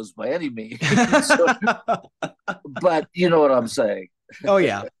Michelangelos by any means, but you know what I'm saying. Oh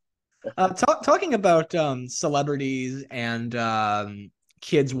yeah. Talking about celebrities and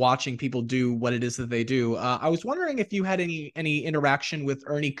kids watching people do what it is that they do. I was wondering if you had any interaction with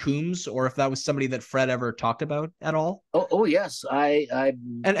Ernie Coombs, or if that was somebody that Fred ever talked about at all. Oh yes, I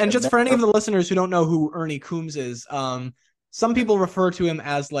And just met for any her. of the listeners who don't know who Ernie Coombs is, some people refer to him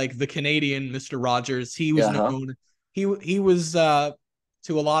as like the Canadian Mister Rogers. He was Uh-huh. known. He was to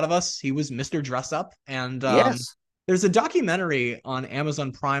a lot of us, he was Mister Dress Up, and Yes. there's a documentary on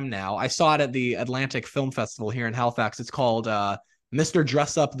Amazon Prime now. I saw it at the Atlantic Film Festival here in Halifax. It's called Mister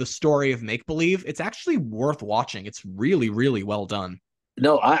Dress Up: The Story of Make Believe. It's actually worth watching. It's really, really well done.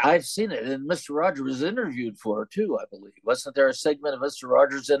 No, I've seen it, and Mister Rogers was interviewed for it too, I believe. Wasn't there a segment of Mister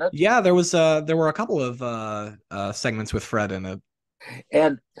Rogers in it? Yeah, there were a couple of segments with Fred in it.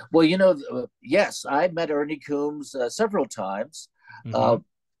 And well, yes, I met Ernie Coombs several times. Mm-hmm. Uh,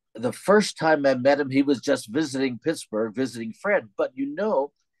 the first time I met him, he was just visiting Pittsburgh, visiting Fred. But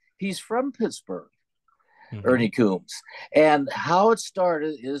he's from Pittsburgh, Mm-hmm. Ernie Coombs. And how it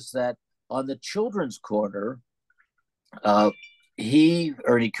started is that on the children's corner,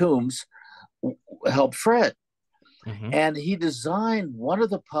 Ernie Coombs, helped Fred. Mm-hmm. And he designed one of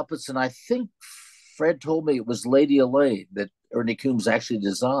the puppets. And I think Fred told me it was Lady Elaine that Ernie Coombs actually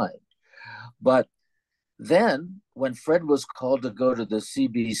designed. But then when Fred was called to go to the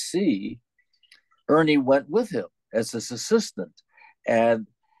CBC, Ernie went with him as his assistant. And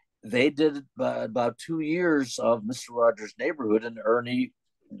they did about 2 years of Mister Rogers' Neighborhood, and Ernie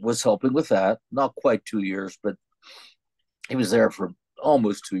was helping with that. Not quite 2 years, but he was there for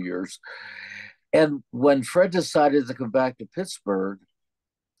almost 2 years. And when Fred decided to come back to Pittsburgh,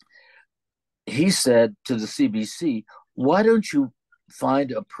 he said to the CBC, why don't you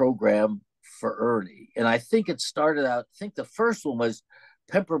find a program for Ernie? And I think it started out, I think the first one was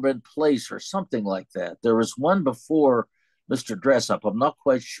Peppermint Place or something like that. There was one before Mr. Dress Up. I'm not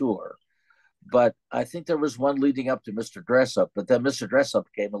quite sure. But I think there was one leading up to Mr. Dress Up. But then Mr. Dress Up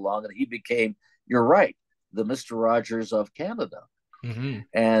came along and he became, you're right, the Mr. Rogers of Canada. Mm-hmm.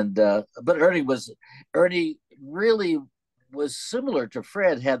 And but Ernie really was similar to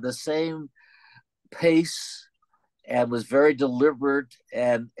Fred, had the same pace and was very deliberate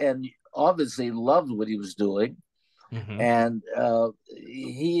and obviously loved what he was doing. Mm-hmm. And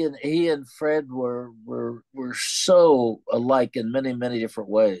he and Fred were so alike in many many different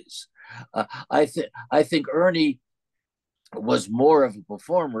ways. I think Ernie was more of a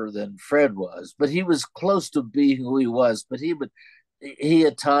performer than Fred was, but he was close to being who he was. But he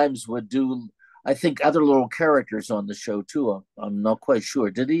at times would do, I think, other little characters on the show too. I'm not quite sure.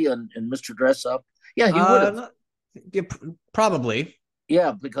 Did he in Mr. Dress Up? Yeah, he would have. Yeah, probably.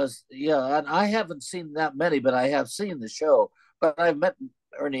 Yeah, because and I haven't seen that many, but I have seen the show. But I've met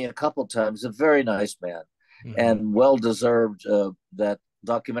Ernie a couple times. A very nice man, Mm-hmm. and well deserved that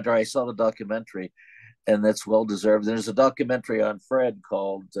documentary. I saw the documentary, and that's well deserved. There's a documentary on Fred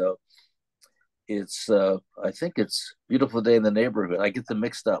called I think it's Beautiful Day in the Neighborhood. I get them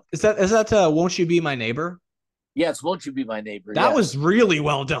mixed up. Is that Won't You Be My Neighbor? Yes, Won't You Be My Neighbor? That Yes. was really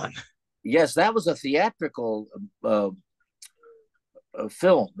well done. Yes, that was a theatrical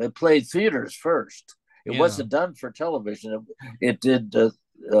film. It played theaters first. It wasn't done for television. It did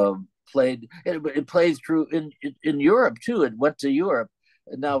played. It played through in Europe too. It went to Europe.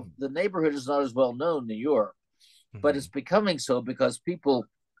 Now the Neighborhood is not as well known in Europe, but it's becoming so because people,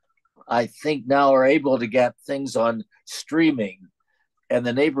 I think, now are able to get things on streaming, and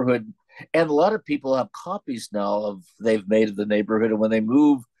the Neighborhood, and a lot of people have copies now of they've made of the Neighborhood, and when they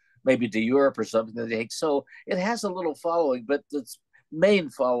move maybe to Europe or something, they take, so it has a little following, but its main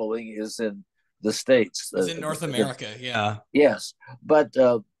following is in the States. It's in North America, yeah. Yes, but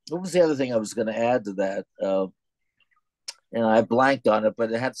what was the other thing I was going to add to that? And I blanked on it,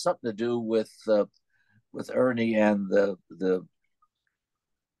 but it had something to do with Ernie and the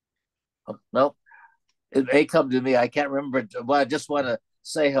no, it may come to me. I can't remember. Well, I just want to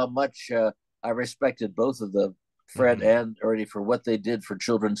say how much I respected both of them, Fred Mm-hmm. and Ernie, for what they did for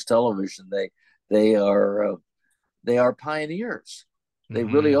children's television. They are they are pioneers. They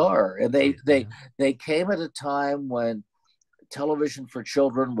really Mm-hmm. are, and Yeah. they came at a time when television for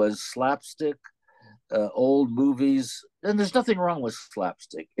children was slapstick, old movies, and there's nothing wrong with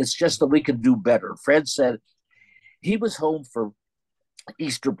slapstick. It's just that we can do better. Fred said he was home for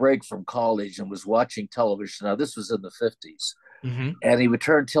Easter break from college and was watching television. Now, this was in the 50s. Mm-hmm. And he would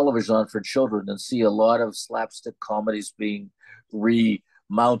turn television on for children and see a lot of slapstick comedies being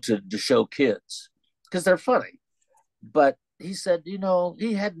remounted to show kids because they're funny. But he said,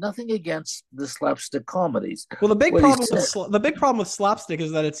 he had nothing against the slapstick comedies. Well, What he said, the big problem with slapstick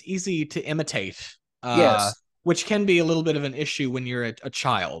is that it's easy to imitate, yes, which can be a little bit of an issue when you're a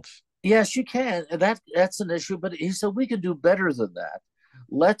child. yes, you can. And that's an issue. But he said we can do better than that.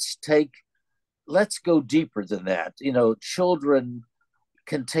 Let's take let's go deeper than that. Children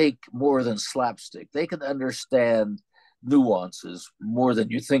can take more than slapstick. They can understand nuances more than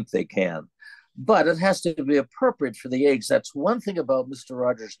you think they can. But it has to be appropriate for the age. That's one thing about Mister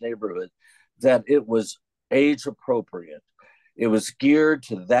Rogers' Neighborhood, that it was age appropriate. It was geared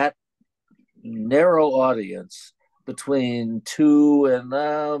to that narrow audience between 2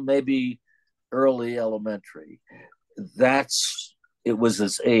 and maybe early elementary. That's it was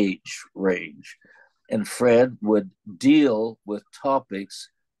his age range. And Fred would deal with topics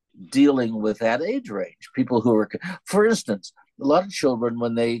dealing with that age range. People who are, for instance, a lot of children,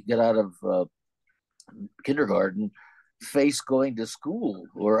 when they get out of kindergarten, face going to school,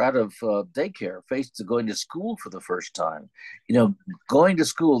 or out of daycare, face to going to school for the first time. Going to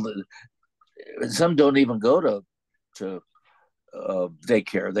school, some don't even go to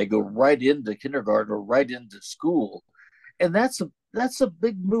daycare. They go right into kindergarten or right into school. And that's a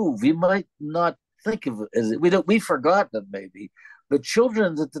big move. You might not think of it as we've forgotten it maybe, but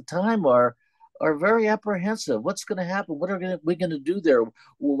children at the time are very apprehensive. What's going to happen? What are we going to do there?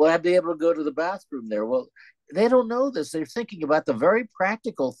 Will I be able to go to the bathroom there? Well, they don't know this. They're thinking about the very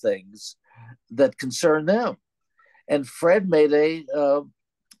practical things that concern them. And Fred made a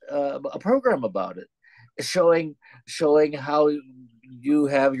program about it, showing how you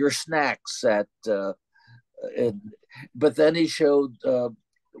have your snacks but then he showed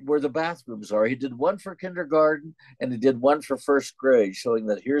where the bathrooms are. He did one for kindergarten and he did one for first grade, showing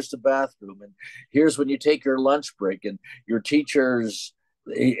that here's the bathroom and here's when you take your lunch break. And your teachers,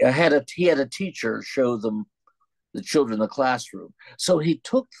 he had a teacher show them the children in the classroom. So he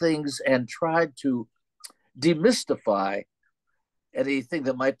took things and tried to demystify anything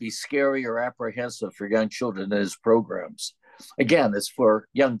that might be scary or apprehensive for young children in his programs. Again, it's for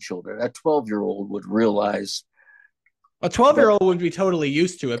young children. A 12-year-old would realize. A 12-year-old would be totally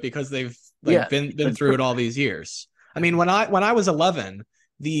used to it because they've been through it all these years. I mean, when I was 11,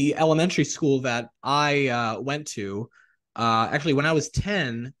 the elementary school that I went to, actually when I was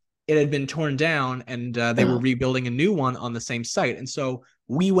 10, it had been torn down and they were rebuilding a new one on the same site. And so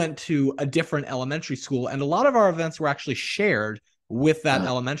we went to a different elementary school, and a lot of our events were actually shared with that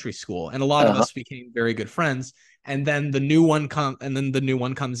elementary school, and a lot of us became very good friends. And then the new one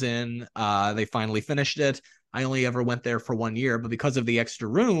comes in. They finally finished it. I only ever went there for 1 year, but because of the extra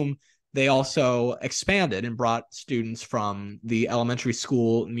room, they also expanded and brought students from the elementary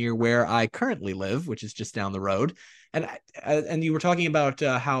school near where I currently live, which is just down the road. And you were talking about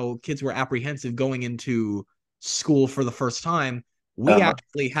how kids were apprehensive going into school for the first time. We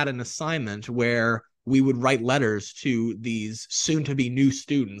actually had an assignment where we would write letters to these soon-to-be new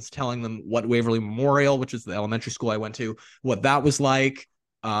students, telling them what Waverly Memorial, which is the elementary school I went to, what that was like,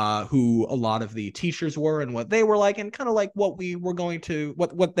 who a lot of the teachers were and what they were like, and kind of like what we were going to,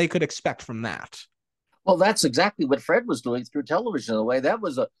 what they could expect from that. Well, that's exactly what Fred was doing through television. In a way, that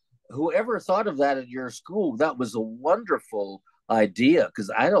was whoever thought of that at your school, that was a wonderful idea,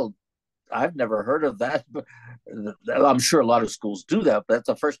 because I've never heard of that. I'm sure a lot of schools do that, but that's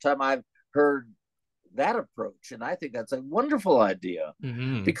the first time I've heard that approach. And I think that's a wonderful idea,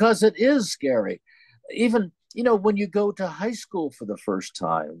 because it is scary. Even, when you go to high school for the first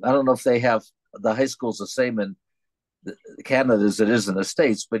time, I don't know if they have the high schools the same in Canada as it is in the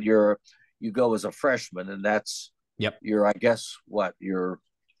States, but you go as a freshman, and that's your, I guess, I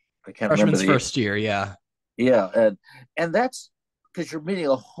can't remember Freshman's first year. Yeah. Yeah. And that's because you're meeting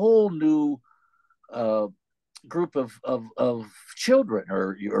a whole new group of children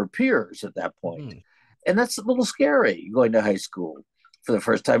or your peers at that point. And that's a little scary, going to high school for the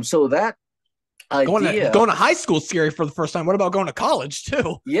first time. So that idea, going to high school is scary for the first time. What about going to college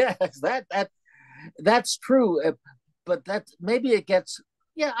too? Yes, that's true. But that maybe it gets.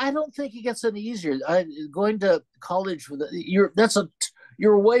 Yeah, I don't think it gets any easier. Going to college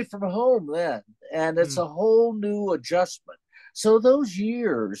you're away from home then, and it's Mm, a whole new adjustment. So those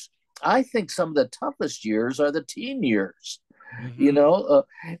years, I think some of the toughest years are the teen years, you hmm. know,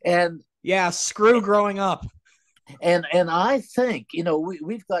 and Yeah, screw growing up. and I think,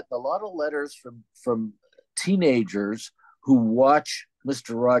 we've gotten a lot of letters from teenagers who watch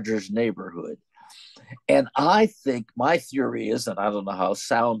Mister Rogers Neighborhood. And I think my theory is, and I don't know how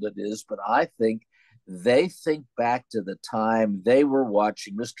sound it is, but I think they think back to the time they were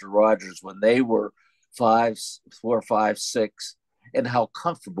watching Mister Rogers when they were 4, 5, 6, and how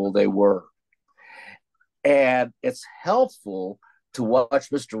comfortable they were. And it's helpful to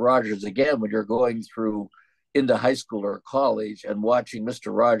watch Mister Rogers again when you're going through into high school or college and watching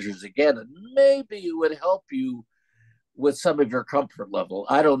Mister Rogers again. And maybe it would help you with some of your comfort level.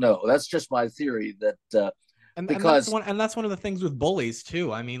 I don't know. That's just my theory that And because that's one of the things with bullies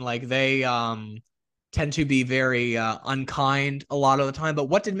too. I mean, like they tend to be very unkind a lot of the time. But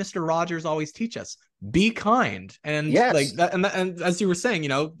what did Mister Rogers always teach us? Be kind. And like yes, that, and as you were saying,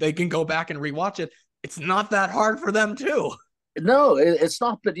 they can go back and rewatch it. It's not that hard for them too. no, it's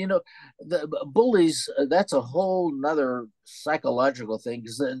not. But the bullies. That's a whole nother psychological thing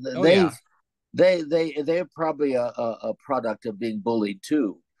because Oh yeah, they're probably a product of being bullied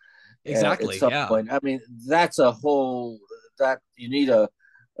too. At exactly. some Yeah. point, I mean, that's a whole that you need a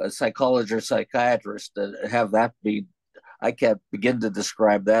psychologist or psychiatrist to have that be. I can't begin to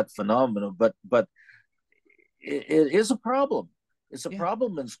describe that phenomenon, but it is a problem. It's a Yeah.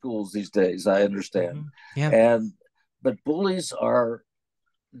 problem in schools these days. I understand, Hmm. Yeah. and but bullies are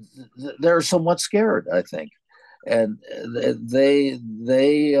they're somewhat scared, I think, and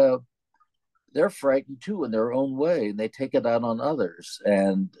they're frightened too in their own way, and they take it out on others,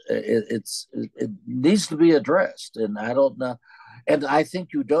 and it needs to be addressed. And I don't know, and I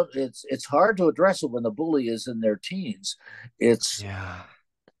think you don't. It's hard to address it when the bully is in their teens. It's Yeah.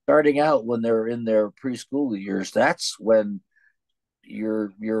 starting out when they're in their preschool years. That's when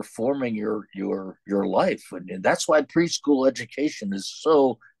you're forming your life, and that's why preschool education is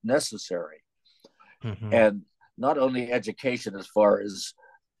so necessary. Hmm. And not only education as far as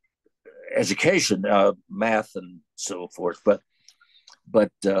education, math and so forth, but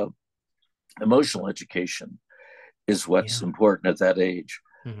emotional education is what's Yeah. important at that age.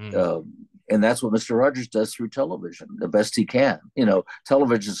 Hmm. And that's what Mr. Rogers does through television the best he can.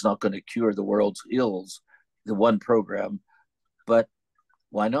 Television is not going to cure the world's ills, the one program, but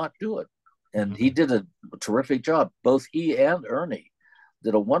why not do it? And he Hmm. did a terrific job. Both he and Ernie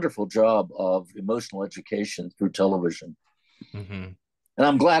did a wonderful job of emotional education through television. Hmm. And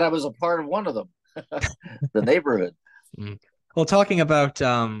I'm glad I was a part of one of them, the neighborhood. Mm. Well, talking about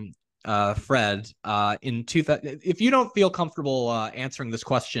Fred, in 2000, if you don't feel comfortable answering this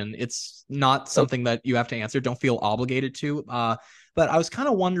question, it's not Okay. something that you have to answer. Don't feel obligated to. But I was kind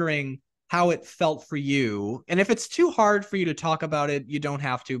of wondering how it felt for you, and if it's too hard for you to talk about it, you don't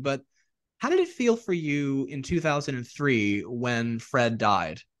have to. But how did it feel for you in 2003 when Fred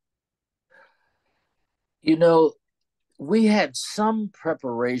died? You know, we had some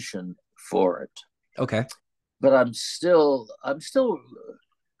preparation for it, Okay. but I still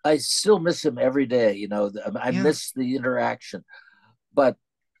miss him every day. I Yeah. miss the interaction. But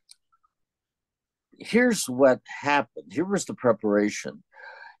here's what happened. Here was the preparation.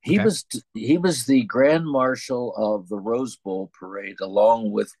 He Okay. was he was the grand marshal of the Rose Bowl parade,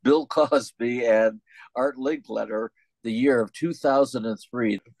 along with Bill Cosby and Art Linkletter, the year of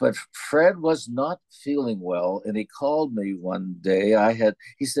 2003. But Fred was not feeling well, and he called me one day.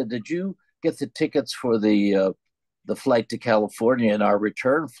 He said, "Did you get the tickets for the flight to California and our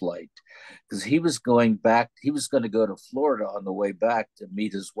return flight?" Because he was going back. He was going to go to Florida on the way back to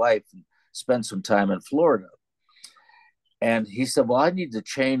meet his wife and spend some time in Florida. And he said, "Well, I need to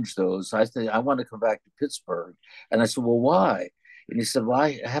change those." I said, "I want to come back to Pittsburgh." And I said, "Well, why?" And he said, "Well,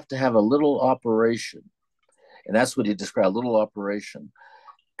 I have to have a little operation." And that's what he described, a little operation.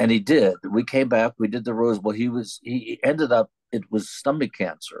 And he did. We came back, we did the Rose Bowl. He ended up, it was stomach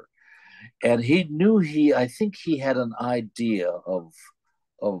cancer. And he knew I think he had an idea of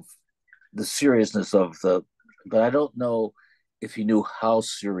the seriousness of but I don't know if he knew how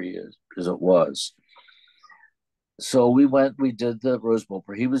serious it was. So we did the Rose Bowl.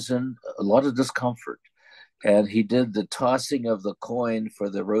 He was in a lot of discomfort, and he did the tossing of the coin for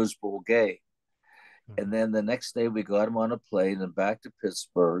the Rose Bowl game. And Mhm. then the next day, we got him on a plane and back to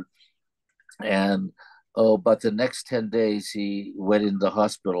Pittsburgh. And but the next 10 days, he went in the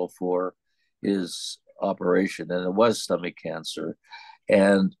hospital for his operation, and it was stomach cancer.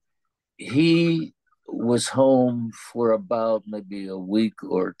 And he was home for about maybe a week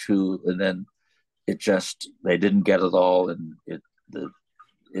or two, and then they didn't get it all, and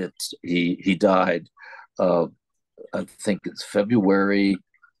he died. Uh, I think it's February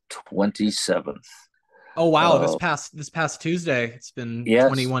 27th. Oh wow, Uh, this past Tuesday. It's been yes,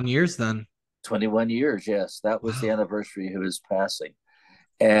 21 years then. 21 years. Yes, that was the Wow. anniversary of his passing.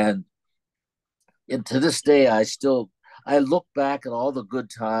 And, to this day, I look back at all the good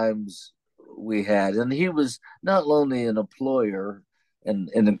times we had. And he was not only an employer and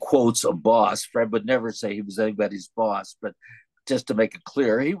in quotes a boss. Fred would never say he was anybody's boss, but just to make it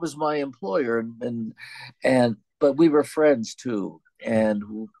clear, he was my employer, and but we were friends too. And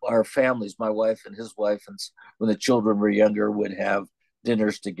our families, my wife and his wife, and when the children were younger, would have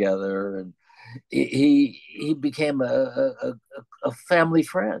dinners together. And he became a family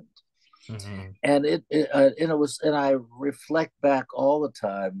friend. Mhm. And I reflect back all the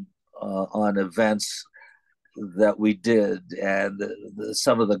time on events that we did, and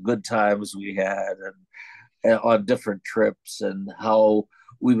some of the good times we had, and on different trips, and how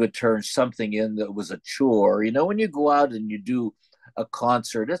we would turn something in that was a chore. When you go out and you do a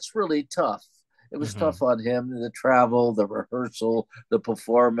concert, it's really tough. It was tough Mhm. on him, the travel, the rehearsal, the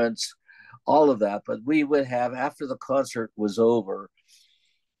performance, all of that. But we would have, after the concert was over,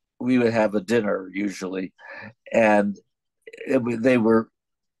 we would have a dinner usually, and they were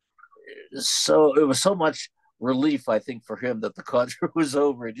it was so much relief, I think, for him that the concert was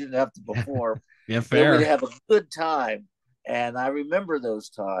over. He didn't have to perform. Yeah, But we'd fair. have a good time. And I remember those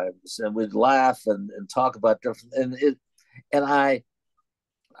times, and we'd laugh and talk about different, and I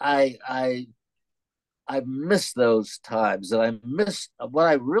I I miss those times. And I miss, what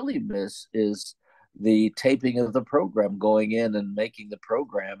I really miss is the taping of the program, going in and making the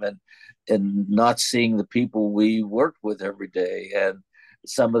program, and not seeing the people we worked with every day, and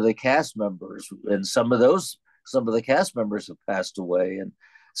some of the cast members, and some of the cast members have passed away. And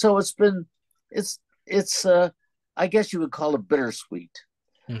so it's I guess you would call it bittersweet.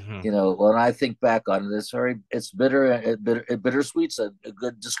 Mhm. When I think back on it, it's bittersweet's a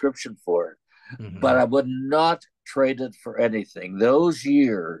good description for it. But Mhm. I would not trade it for anything. Those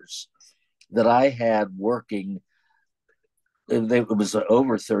years that I had working, it was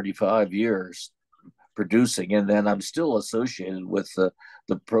over 35 years producing, and then I'm still associated with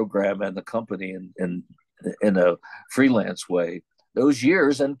the program and the company in a freelance way. Those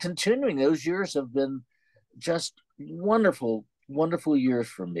years, and continuing those years, have been just wonderful, wonderful years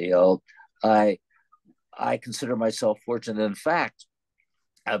for me. I I consider myself fortunate. In fact,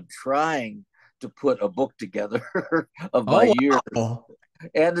 I'm trying to put a book together of my Oh years, wow.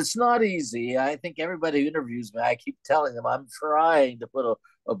 and it's not easy. I think everybody who interviews me, I keep telling them I'm trying to put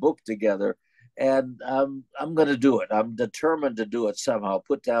a book together, and I'm going to do it. I'm determined to do it somehow.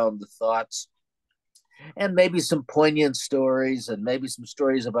 Put down the thoughts, and maybe some poignant stories, and maybe some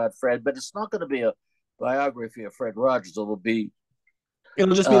stories about Fred. But it's not going to be a biography of Fred Rogers. It'll be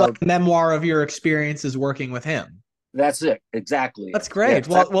It'll just be like uh, a memoir of your experiences working with him. that's it, exactly That's it. Yes. great.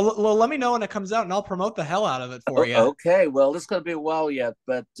 Well, let me know when it comes out, and I'll promote the hell out of it for you. Okay, well, it's going to be a while yet,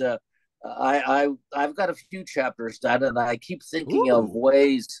 but I've got a few chapters done, and I keep thinking of Ooh.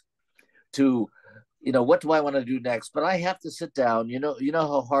 ways to, what do I want to do next? But I have to sit down. You know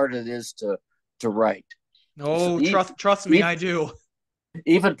how hard it is to write. So Oh, trust me, I do.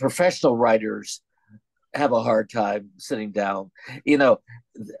 even professional writers have a hard time sitting down. You know,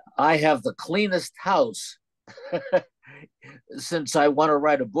 I have the cleanest house since I want to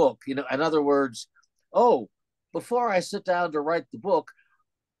write a book. In other words, oh, before I sit down to write the book,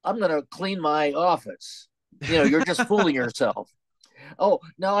 I'm going to clean my office. You're just fooling yourself. Oh,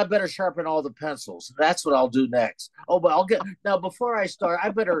 now I better sharpen all the pencils. That's what I'll do next. Oh, but before I start, I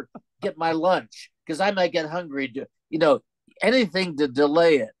better get my lunch because I might get hungry. Anything to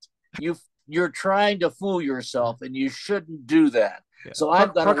delay it. You're trying to fool yourself, and you shouldn't do that. Yeah. So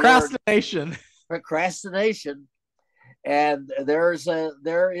I've got to learn Procrastination. procrastination, and there is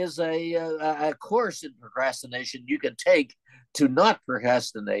a course in procrastination you can take to not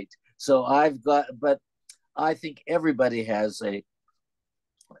procrastinate. So but I think everybody has a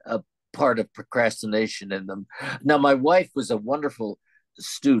part of procrastination in them. Now, my wife was a wonderful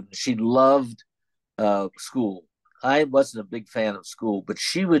student. She loved school. I wasn't a big fan of school, but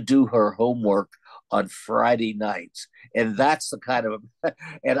she would do her homework on Friday nights. And that's the kind of,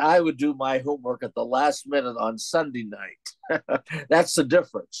 and I would do my homework at the last minute on Sunday night. That's the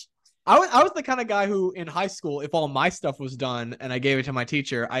difference. I was the kind of guy who in high school, if all my stuff was done and I gave it to my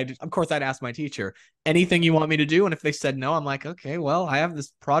teacher, I'd ask my teacher anything you want me to do, and if they said no, I'm like, okay, well, I have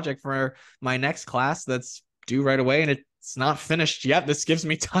this project for my next class that's due right away, and it's not finished yet. This gives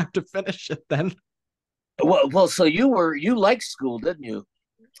me time to finish it. Then So you liked school, didn't you?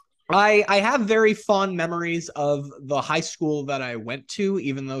 I have very fond memories of the high school that I went to,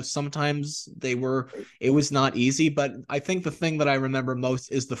 even though sometimes it was not easy. But I think the thing that I remember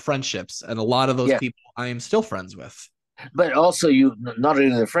most is the friendships, and a lot of those Yeah, people I am still friends with. but also you not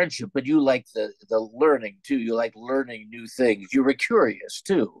only the friendship, but you like the learning too. You like learning new things. You were curious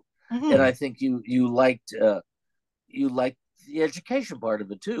too, and I Hmm. think you liked the education part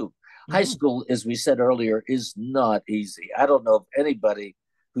of it too. High Hmm. school, as we said earlier, is not easy. I don't know of anybody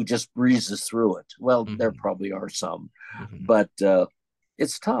who just breezes through it. Well, there Hmm. probably are some, Hmm. but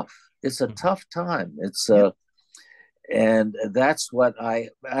it's tough. It's a Hmm. tough time. It's Yeah. and that's what I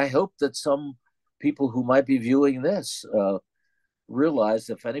hope that some people who might be viewing this realize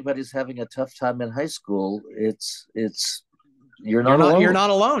if anybody's having a tough time in high school, it's you're not You're alone. not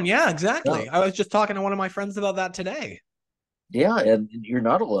alone. Yeah, No, exactly. I was just talking to one of my friends about that today. yeah, and you're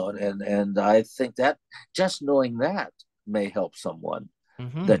not alone, and I think that just knowing that may help someone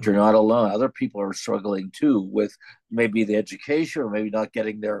that you're Hmm. not alone. Other people are struggling too with maybe the education, or maybe not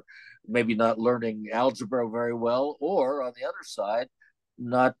getting their, maybe not learning algebra very well, or on the other side,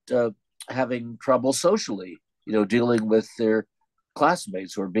 not having trouble socially. Dealing with their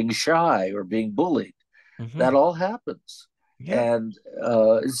classmates, or being shy, or being bullied. That Hmm. all happens, Yeah. and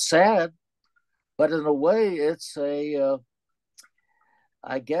it's sad, but in a way, it's a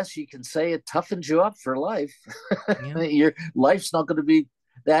I guess you can say it toughens you up for life. Yeah. Your life's not going to be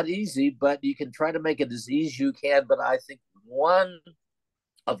that easy, but you can try to make it as easy as you can. But I think one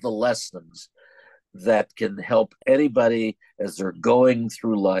of the lessons that can help anybody as they're going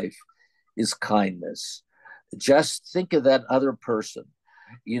through life is kindness. Just think of that other person.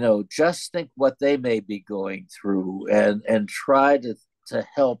 Just think what they may be going through, and try to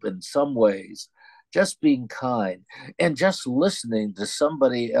help in some ways. Just being kind and just listening to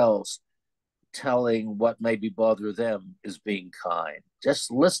somebody else telling what maybe bother them is being kind. Just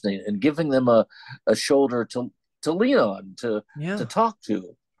listening and giving them a shoulder to lean on, to Yeah. talk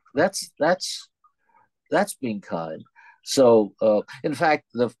to. That's being kind. So in fact,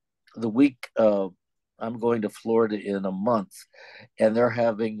 the week I'm going to Florida in a month, and they're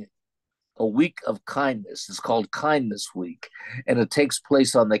having a week of kindness. It's called Kindness Week, and it takes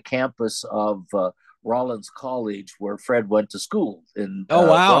place on the campus of Rollins College, where Fred went to school in Oh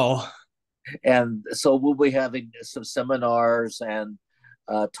wow. and so we'll be having some seminars, and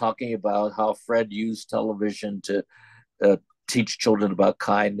talking about how Fred used television to uh, teach children about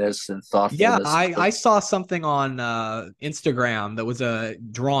kindness and Yeah, thoughtfulness. I saw something on Instagram that was a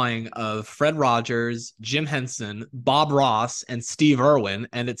drawing of Fred Rogers, Jim Henson, Bob Ross, and Steve Irwin,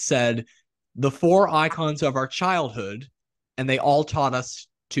 and it said the four icons of our childhood, and they all taught us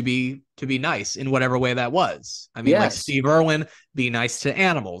to be nice in whatever way that was. I mean, like Yes. Steve Irwin, be nice to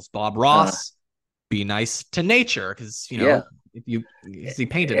animals. Bob Uh, Ross, be nice to nature, because yeah. if you because he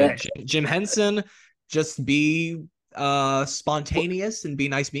painted Uh, it. Jim Henson, just be spontaneous and be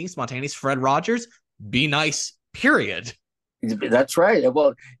nice being spontaneous. Fred Rogers, be nice, period. that's right.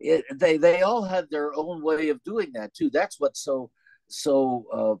 Well, they all had their own way of doing that too. That's what's so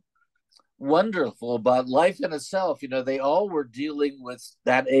wonderful about life in itself. They all were dealing with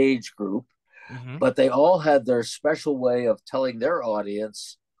that age group, Mm-hmm. but they all had their special way of telling their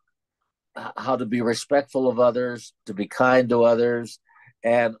audience how to be respectful of others, to be kind to others,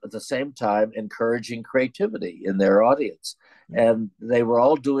 and at the same time encouraging creativity in their audience. And they were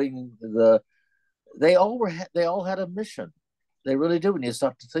all doing they all had a mission. They really do when you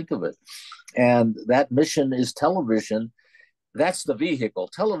stop to think of it. And that mission is television. That's the vehicle.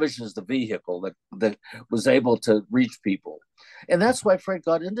 Television is the vehicle that was able to reach people. And that's why Frank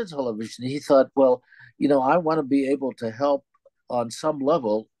got into television. He thought, well, I want to be able to help on some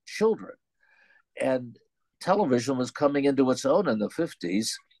level children. And television was coming into its own in the 50s,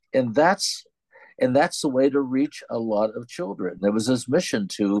 and that's the way to reach a lot of children. There was this mission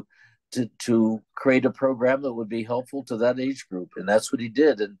to create a program that would be helpful to that age group, and that's what he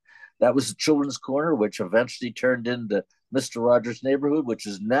did. And that was the Children's Corner, which eventually turned into Mister Rogers Neighborhood, which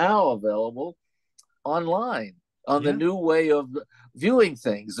is now available online on the Yeah. new way of viewing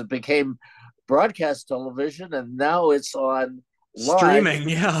things. It became broadcast television, and now it's on live. Streaming,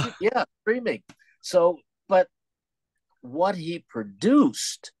 yeah. Yeah, streaming. So, but what he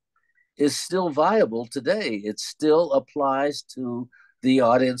produced is still viable today. It still applies to the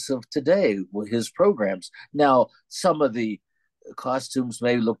audience of today with his programs. Now, some of the costumes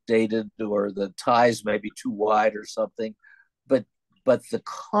may look dated, or the ties may be too wide or something, but the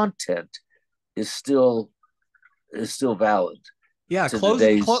content is still valid Yeah, to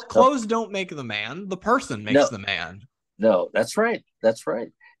today's. clothes don't make the man. The person makes No, the man. no, that's right. That's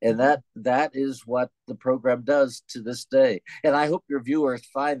right. And that is what the program does to this day. And I hope your viewers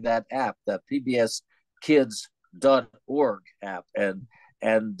find that app, the pbskids.org app, and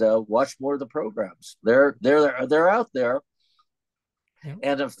watch more of the programs. They're out there. Yeah.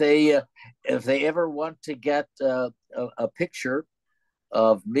 And if they ever want to get a picture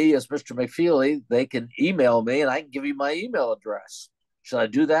of me as Mr. McFeely, they can email me, and I can give you my email address. Should I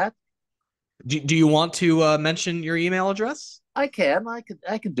do that? Do you want to mention your email address? I can. I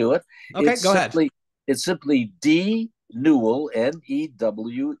can do it. Okay, go ahead. It's simply D Newell,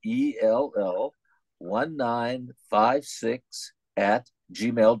 Newell 1956 at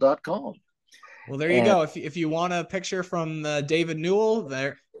gmail.com. Well, there you And go. If you want a picture from David Newell,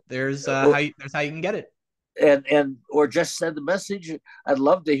 there's how you can get it. and or just send a message. I'd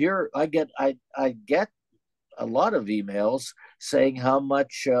love to hear. I get a lot of emails saying how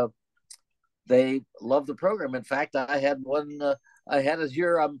much they love the program. In fact, I had one. I had it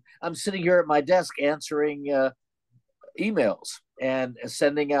here. I'm sitting here at my desk answering emails and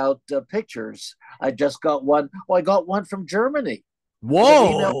sending out pictures. I just got one. Well, I got one from Germany.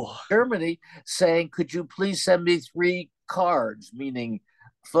 Whoa! Germany saying, "Could you please send me 3 cards," meaning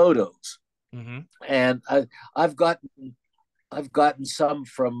photos. Mm-hmm. And I've gotten some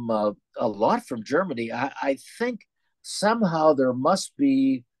from a lot from Germany. I think somehow there must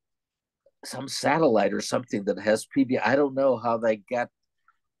be some satellite or something that has PB. I don't know how they get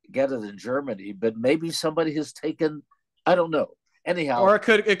it in Germany, but maybe somebody has taken. I don't know. Anyhow, Or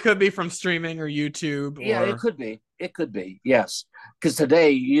it could be from streaming or YouTube. yeah, Or it could be. Yes, because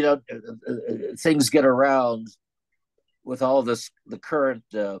today things get around with all this the current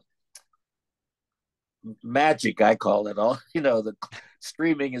magic, I call it. All the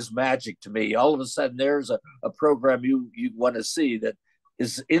streaming is magic to me. All of a sudden there's a program you want to see that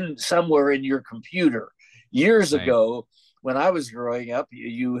is in somewhere in your computer. Years right. ago, when I was growing up,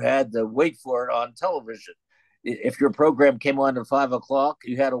 you had to wait for it on television. If your program came on at 5 o'clock,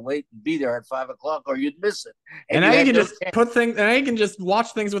 you had to wait and be there at 5 o'clock, or you'd miss it. And now you can just put things, and now you can just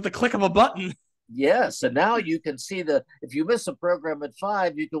watch things with the click of a button. Yes, and now you can see if you miss a program at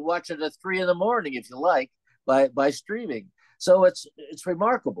 5, you can watch it at 3 in the morning if you like by streaming. So it's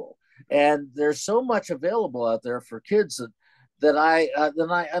remarkable, and there's so much available out there for kids that I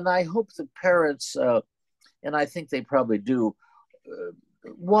hope the parents and I think they probably do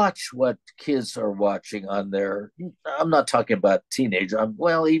watch what kids are watching on their. I'm not talking about teenagers.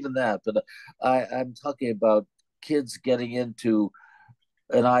 Well, even that, but I'm talking about kids getting into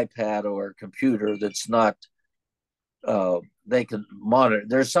an iPad or a computer that's not they can monitor.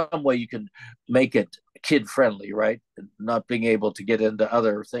 There's some way you can make it kid friendly, right? Not being able to get into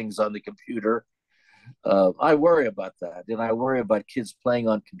other things on the computer. I worry about that, and I worry about kids playing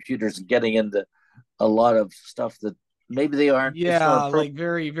on computers and getting into a lot of stuff that maybe they aren't. Yeah, like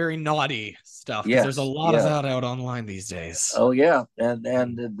very, very naughty stuff, because there's a lot of that out online these days. Oh yeah, and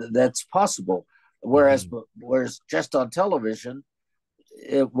that's possible. Whereas just on television,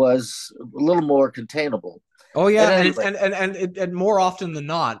 it was a little more containable. Oh yeah, and more often than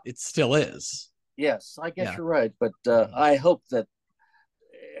not, it still is. Yes, I guess you're right, but I hope that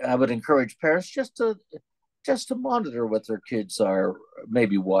I would encourage parents just to monitor what their kids are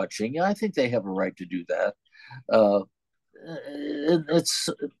maybe watching. I think they have a right to do that.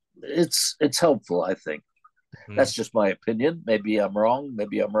 It's helpful, I think. That's just my opinion. Maybe I'm wrong.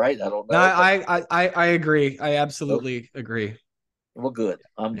 Maybe I'm right. I don't know. No, I agree. I absolutely agree. Well, good.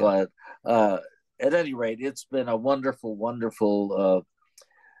 I'm glad. At any rate, it's been a wonderful, wonderful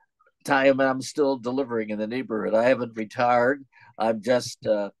time, and I'm still delivering in the neighborhood. I haven't retired. I'm just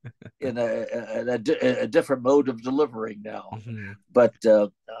in a different mode of delivering now. Mm-hmm. But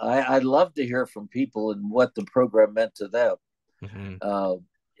I'd love to hear from people and what the program meant to them. Mm-hmm.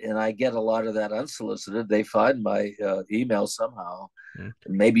 And I get a lot of that unsolicited. They find my email somehow,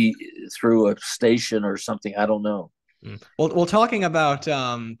 maybe through a station or something. I don't know. Well, talking about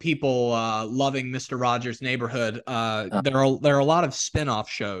people loving Mister Rogers Neighborhood, there are a lot of spin-off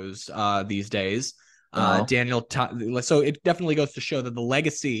shows these days. So it definitely goes to show that the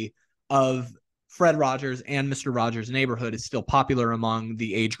legacy of Fred Rogers and Mister Rogers Neighborhood is still popular among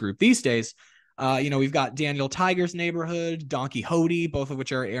the age group these days. We've got Daniel Tiger's Neighborhood, Don Quixote, both of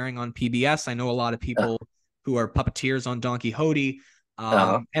which are airing on PBS. I know a lot of people who are puppeteers on Don Quixote.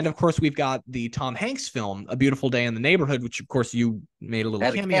 And of course, we've got the Tom Hanks film, A Beautiful Day in the Neighborhood, which of course you made a little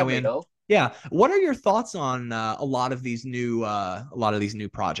cameo in. Yeah. What are your thoughts on a lot of these new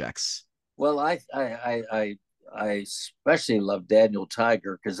projects? Well, I especially love Daniel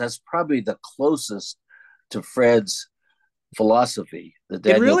Tiger because that's probably the closest to Fred's philosophy. The It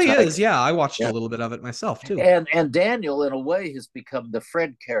Daniel really Tiger. is. Yeah, I watched a Yeah. little bit of it myself too. And Daniel, in a way, has become the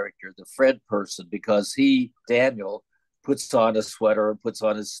Fred character, the Fred person, because Daniel, puts on a sweater and puts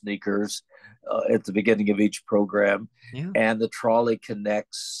on his sneakers at the beginning of each program, Yeah. and the trolley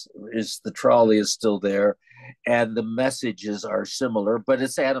connects. The trolley is still there, and the messages are similar, but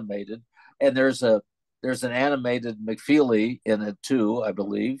it's animated, and there's an animated McFeely in it too, I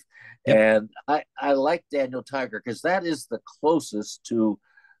believe. Yep. And I like Daniel Tiger because that is the closest to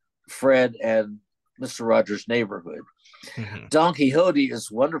Fred and Mister Rogers' Neighborhood. Mm-hmm. Don Quixote is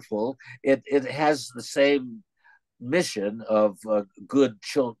wonderful. It has the same mission of good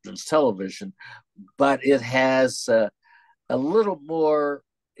children's television, but it has a little more.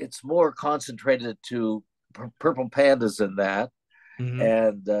 It's more concentrated to purple pandas in that, Mm-hmm.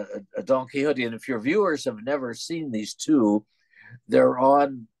 and Don Quixote. And if your viewers have never seen these two, they're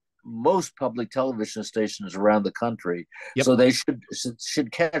on most public television stations around the country, Yep. so they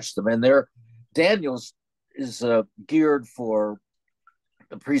should catch them. And Daniels is geared for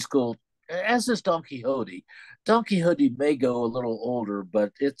the preschool, as is Don Quixote. Don Quixote may go a little older,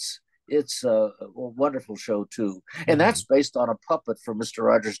 but it's a wonderful show too, and that's based on a puppet from Mister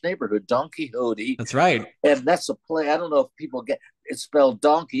Rogers' Neighborhood, Don Quixote. That's right. And that's a play. I don't know if people get it's spelled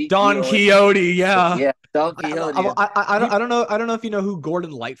donkey. Don Quixote. Yeah. Yeah, Don Quixote. I don't know. I don't know if you know who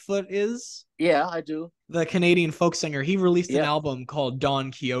Gordon Lightfoot is. Yeah, I do. The Canadian folk singer. He released an Yeah. album called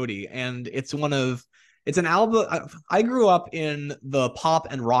Don Quixote, and it's an album. I grew up in the pop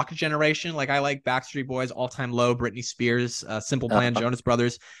and rock generation. Like I like Backstreet Boys, All Time Low, Britney Spears, Simple Plan, Jonas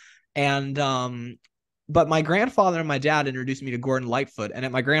Brothers, and but my grandfather and my dad introduced me to Gordon Lightfoot, and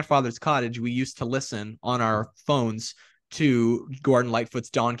at my grandfather's cottage, we used to listen on our phones to Gordon Lightfoot's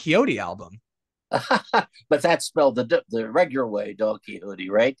Don Quixote album. But that's spelled the regular way, Don Quixote,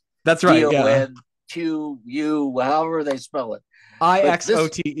 right? That's right. Yeah. DONQU, however they spell it.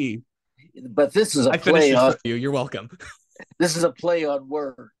 IXOTE. But this is a I play finished it on for you. You're welcome. This is a play on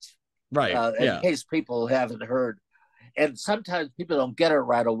words. Right. In case people haven't heard. And sometimes people don't get it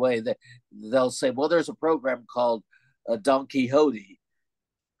right away. They'll say, well, there's a program called Don Quixote.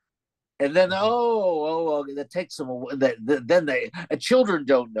 And then, that takes them away. Then children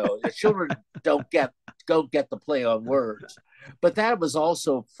don't know. The children don't get the play on words. But that was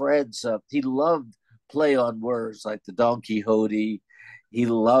also Fred's. He loved play on words like the Don Quixote. He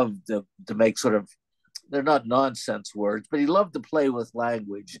loved to make sort of, they're not nonsense words, but he loved to play with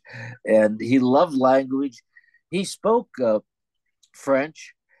language, and he loved language. He spoke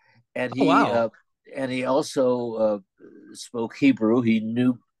French, and he also spoke Hebrew. He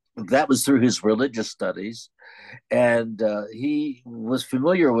knew that was through his religious studies, and he was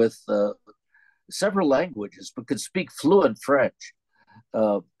familiar with several languages, but could speak fluent French.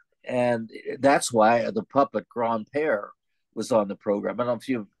 And that's why the puppet Grand Père was on the program. I don't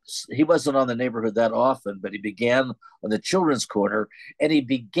know if he wasn't on the Neighborhood that often, but he began on the Children's Corner, and he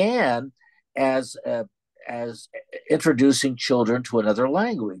began as introducing children to another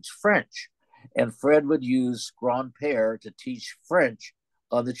language, French. And Fred would use Grand Père to teach French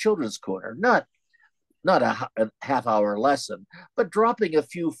on the Children's Corner. Not a half-hour lesson, but dropping a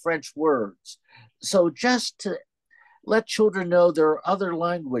few French words. So just to let children know there are other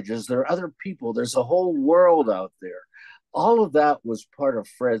languages, there are other people, there's a whole world out there. All of that was part of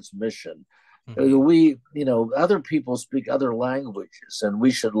Fred's mission. Other people speak other languages, and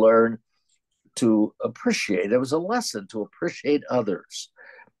we should learn to appreciate. It was a lesson to appreciate others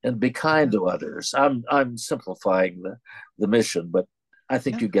and be kind to others. I'm simplifying the mission, but I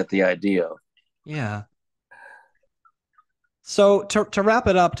think you get the idea. Yeah. So to wrap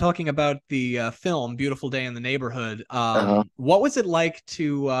it up, talking about the film "Beautiful Day in the Neighborhood," what was it like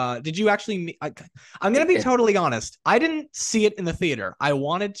to? Did you actually? I'm gonna be totally honest. I didn't see it in the theater. I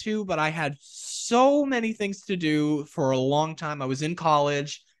wanted to, but I had so many things to do for a long time. I was in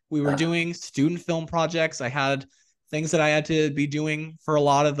college. We were doing student film projects. I had things that I had to be doing for a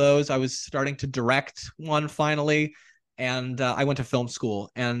lot of those. I was starting to direct one finally. And I went to film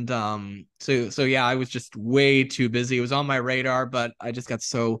school, and so yeah, I was just way too busy. It was on my radar, but I just got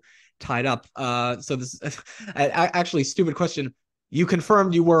so tied up. So this actually stupid question. You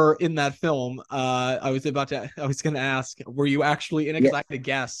confirmed you were in that film. I was going to ask, were you actually in it? Because I had a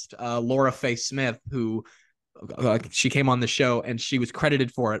guest, Laura Faye Smith, who she came on the show, and she was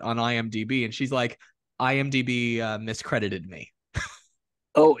credited for it on IMDb, and she's like, IMDb miscredited me.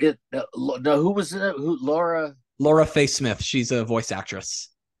 Oh, no, who was it? Laura Faye Smith. She's a voice actress.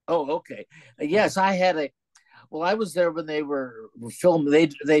 Oh, okay. Yes, I was there when they were filmed.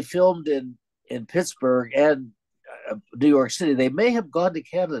 They filmed in Pittsburgh and New York City. They may have gone to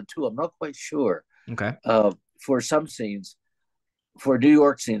Canada too. I'm not quite sure. Okay. For some scenes, for New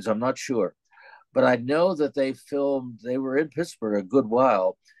York scenes. I'm not sure, but I know that they filmed. They were in Pittsburgh a good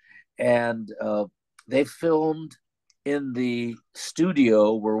while, and they filmed in the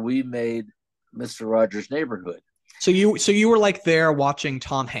studio where we made Mister Rogers Neighborhood. So you were like there watching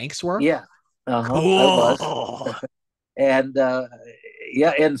Tom Hanks work? Yeah, I was, Cool. and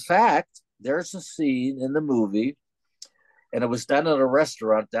yeah, in fact, there's a scene in the movie, and it was done at a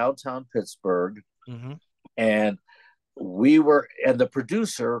restaurant downtown Pittsburgh, Hmm. and we were, and the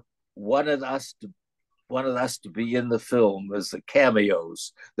producer wanted us to be in the film as the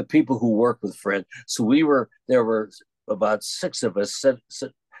cameos, the people who work with Fred. So there were about six of us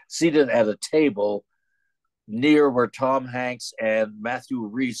seated at a table near where Tom Hanks and Matthew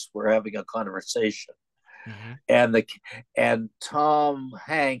Rhys were having a conversation. Hmm. And Tom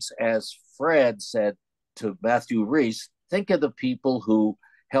Hanks, as Fred, said to Matthew Rhys, think of the people who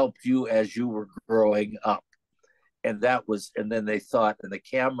helped you as you were growing up. And then they thought, and the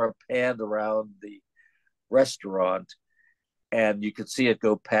camera panned around the restaurant, and you could see it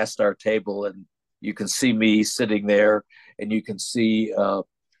go past our table, and you can see me sitting there, and you can see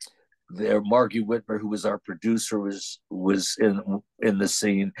there Margie Whitmer, who was our producer, was in the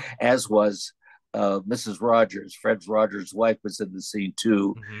scene, as was Mrs. Rogers. Fred Rogers' wife was in the scene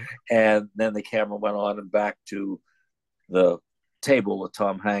too. Hmm. And then the camera went on and back to the table with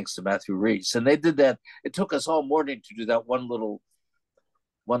Tom Hanks and Matthew Rhys, and they did that. It took us all morning to do that one little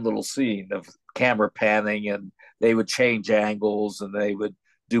scene of camera panning, and they would change angles and they would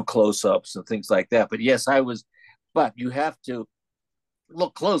do close-ups and things like that. But yes, I was. But you have to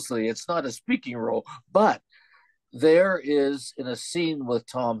look closely. It's not a speaking role, but there is, in a scene with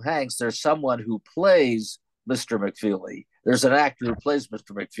Tom Hanks, there's someone who plays Mr. McFeely. There's an actor who plays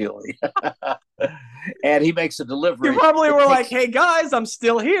Mr. McFeely. And he makes a delivery. You probably were like, "Hey guys, I'm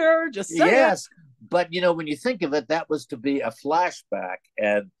still here." Just say yes, but when you think of it, that was to be a flashback,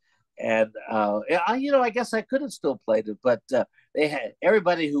 and I guess I could have still played it, but they had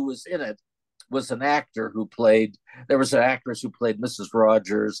everybody who was in it was an actor who played. There was an actress who played Mrs.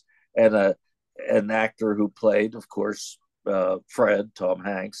 Rogers, and an actor who played, of course, Fred, Tom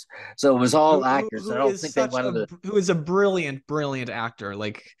Hanks. So it was all actors. I don't think they wanted to. who is a brilliant, brilliant actor.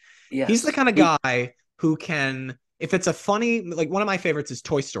 Like he's the Yes, kind of guy who can, if it's a funny, like one of my favorites is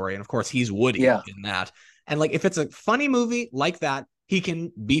Toy Story, and of course he's Woody yeah, in that. And like if it's a funny movie like that, he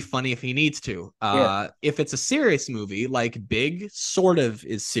can be funny if he needs to. yeah. If it's a serious movie, like Big sort of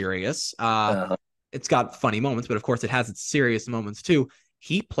is serious. Uh, It's got funny moments, but of course it has its serious moments too.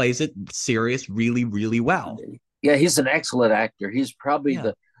 He plays it serious really, really well. yeah, he's an excellent actor. He's probably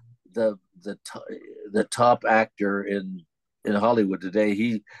Yeah. the the the top actor in Hollywood today.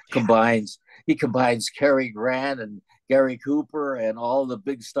 Yeah. He combines Cary Grant and Gary Cooper and all the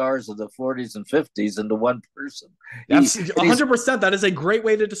big stars of the 40s and 50s into one person. That's He's 100%. That is a great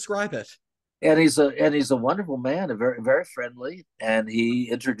way to describe it. he's a wonderful man, a very very friendly, and he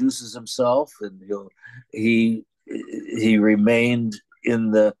introduces himself, and he remained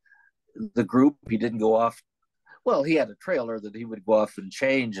in the group. He didn't go off. Well, he had a trailer that he would go off and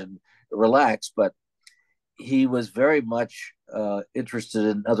change and relax, but he was very much interested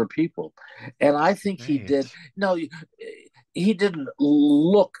in other people, and I think he did. Great. No, he didn't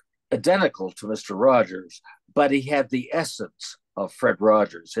look identical to Mister Rogers, but he had the essence of Fred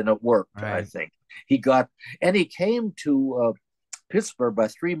Rogers, and it worked. I Right. think he got, and he came to Pittsburgh by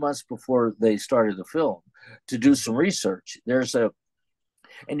 3 months before they started the film to do some research.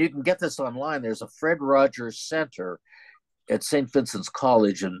 And you can get this online. There's a Fred Rogers Center at St. Vincent's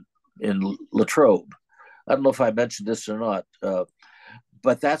College in Latrobe. I don't know if I mentioned this or not,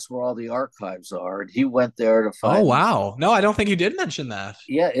 but that's where all the archives are. And he went there to Oh, find these. wow. No, I don't think you did mention that.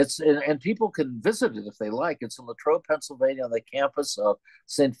 Yeah, and people can visit it if they like. It's in Latrobe, Pennsylvania, on the campus of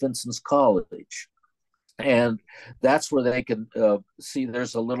St. Vincent's College, and that's where they can see.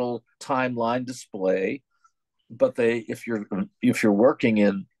 There's a little timeline display, but if you're working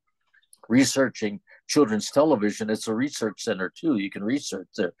in researching children's television, it's a research center too. You can research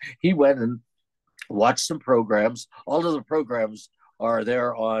there. He went and watched some programs. All of the programs are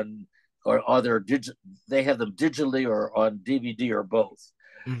there or are there they have them digitally or on DVD or both.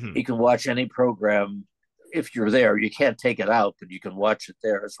 Hmm. You can watch any program if you're there. You can't take it out, but you can watch it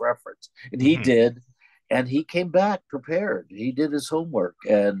there as reference. And he Hmm. did, and he came back prepared. He did his homework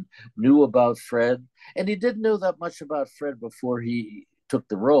and knew about Fred. And he didn't know that much about Fred before he took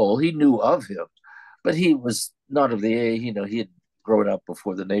the role. He knew of him, but he was not of the age. He had grown up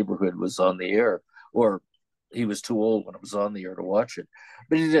before The Neighborhood was on the air, or he was too old when it was on the air to watch it.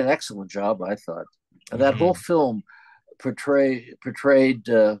 But he did an excellent job, I thought. And that whole Hmm. film portrayed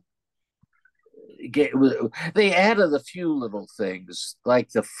they added a few little things like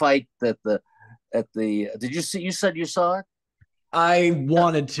the fight that the at the did you see, you said you saw it? I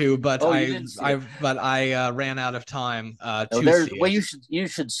wanted to, but Oh, you didn't see it. I ran out of time Oh, to see well, it. you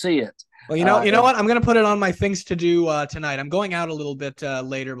should see it. Well, you know And what? I'm gonna put it on my things to do tonight. I'm going out a little bit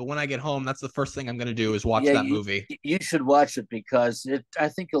later, but when I get home, that's the first thing I'm gonna do is watch yeah, that movie. you should watch it because I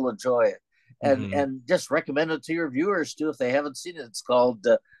think you'll enjoy it. Hmm. And just recommend it to your viewers too if they haven't seen it. It's called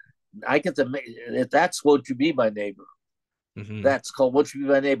I get the that's Won't You Be My Neighbor. Hmm. That's called Won't You Be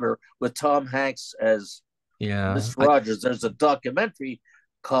My Neighbor with Tom Hanks as Yeah. Mister Rogers. There's a documentary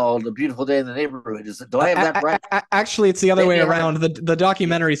called A Beautiful Day in the Neighborhood. Do I have that right? Actually, it's the other way Maybe I haven't. around. The Yeah,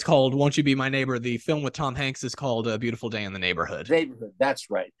 documentary is called "Won't You Be My Neighbor." The film with Tom Hanks is called "A Beautiful Day in the Neighborhood." neighborhood. That's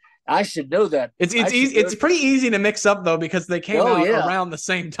right. I should know that. It's I should easy. know. It's pretty easy to mix up though because they came Oh out yeah, around the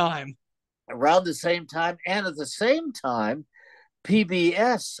same time. around the same time, and at the same time,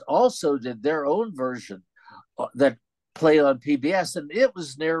 PBS also did their own version that played on PBS, and it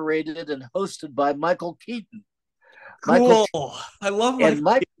was narrated and hosted by Michael Keaton. Michael Cool. I love and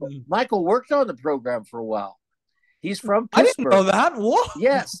Michael Keaton. Michael worked on the program for a while. He's from I didn't know Pittsburgh. that. What?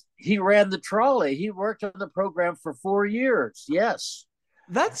 Yes, he ran the trolley. He worked on the program for 4 years. Yes,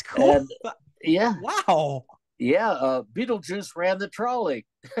 That's cool. and yeah, Wow. yeah. Beetlejuice ran the trolley.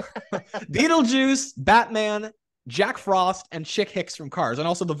 Beetlejuice, Batman, Jack Frost, and Chick Hicks from Cars, and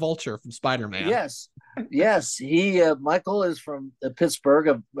also the Vulture from Spider-Man. Yes, yes. He Michael is from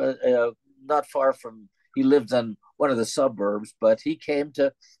Pittsburgh, not far from. He lived on one of the suburbs, but he came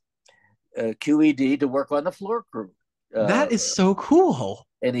to QED to work on the floor crew. Uh, That is so cool.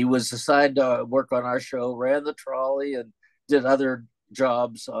 and he was assigned to work on our show, ran the trolley, and did other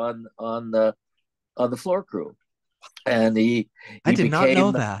jobs on the floor crew. And I he did not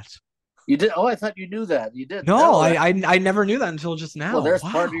know became. that. You did? Oh, I thought you knew that. You didn't No, know that. I never knew that until just Well, now. there's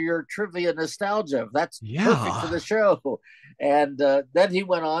part of Wow. your trivia nostalgia. That's perfect for Yeah. the show. And then he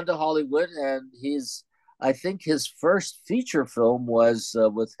went on to Hollywood, and I think his first feature film was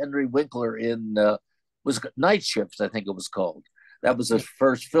with Henry Winkler in was Night Shift. I think it was called. That was his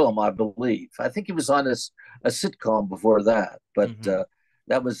first film, I believe. I think he was on a sitcom before that, but Mm-hmm.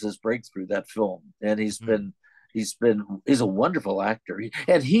 that was his breakthrough. That film, and Mm-hmm. he's a wonderful actor,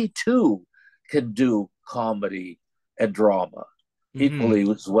 and he too can do comedy and drama Mm-hmm. equally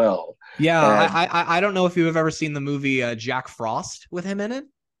as well. Yeah, And I don't know if you've ever seen the movie Jack Frost with him in it.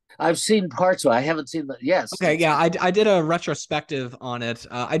 I've seen parts of it. I haven't seen the. Yes, Okay, yeah, I did a retrospective on it.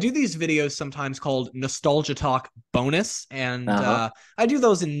 I do these videos sometimes called Nostalgia Talk Bonus, and uh-huh. I do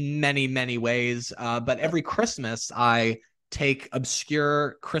those in many, many ways. But every Christmas, I take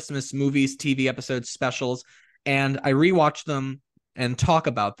obscure Christmas movies, TV episodes, specials, and I rewatch them and talk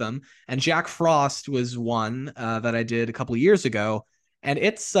about them. And Jack Frost was one that I did a couple of years ago. And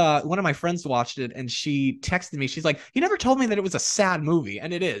it's one of my friends watched it and she texted me. She's like, "You never told me that it was a sad movie."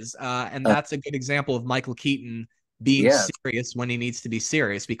 And it is. And uh, that's a good example of Michael Keaton being yes. serious when he needs to be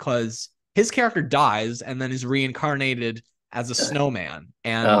serious because his character dies and then is reincarnated as a snowman.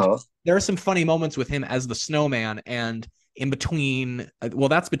 And Uh, there are some funny moments with him as the snowman. And in between, well,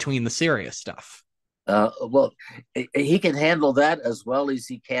 that's between the serious stuff. well, he can handle that as well as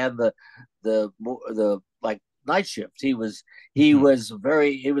he can the like night shift. Mhm. He was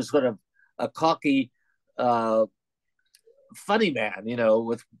sort of a cocky, uh, funny man,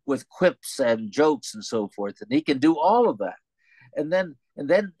 with quips and jokes and so forth, and he can do all of that. And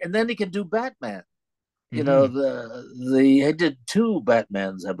then he can do Batman. Mhm. He did two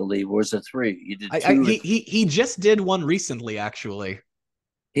Batmans, I believe, or was it three? He did I two. he just did one recently, actually.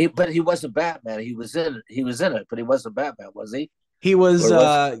 But he wasn't Batman. He was in it, but he wasn't Batman, was he? He was Or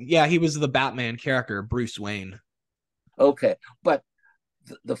was yeah, he was the Batman character, Bruce Wayne. okay? But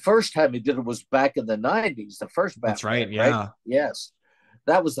the first time he did it was back in the '90s. The first That's right. Batman, right? Yeah. Yes,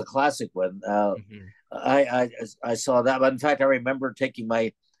 that was the classic one. Mhm. I saw that. In fact, I remember taking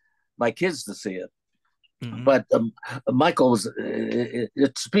my kids to see it. Mhm. But Michael was.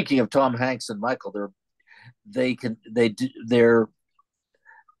 Speaking of Tom Hanks and Michael, they're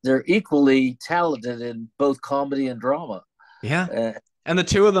equally talented in both comedy and drama. Yeah. Uh, And the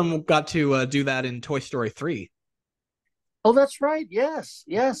two of them got to do that in Toy Story 3. oh, that's right. Yes,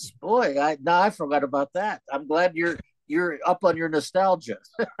 yes. Boy, I forgot about that. I'm glad you're up on your nostalgia.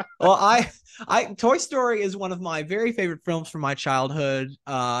 Well, Toy Story is one of my very favorite films from my childhood.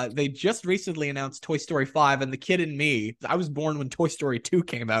 They just recently announced Toy Story 5 and The Kid in Me. I was born when Toy Story 2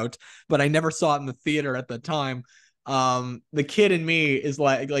 came out, but I never saw it in the theater at the time. The Kid in Me is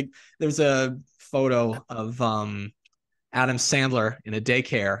like there's a photo of Adam Sandler in a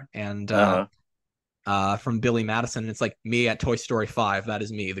daycare and Uh-huh. from Billy Madison. It's like me at Toy Story 5. That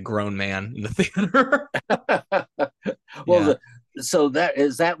is me, the grown man in the theater. Well, Yeah. so that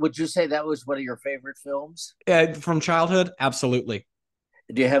is that. Would you say that was one of your favorite films? From childhood, absolutely.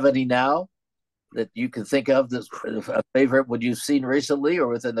 Do you have any now that you can think of that's a favorite? Would you've seen recently or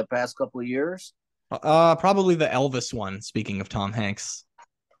within the past couple of years? Probably the Elvis one. Speaking of Tom Hanks,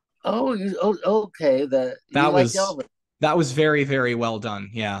 Oh, okay. You that like was Elvis? that was very, very well done.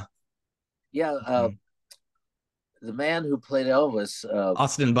 Yeah. Yeah. Mhm. The man who played Elvis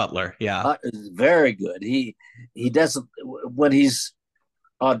Austin Butler. Yeah. is very good. He doesn't when he's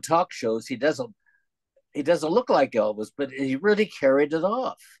on talk shows. He doesn't look like Elvis, but he really carried it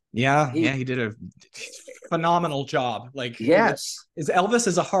off. Yeah, He yeah, he did a phenomenal job. Like Yes, is Elvis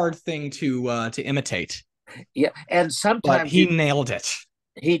is a hard thing to imitate, yeah, and but sometimes he nailed it.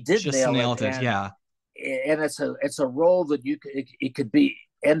 he did Just nail it, nailed it. Yeah. and it's a role that it could be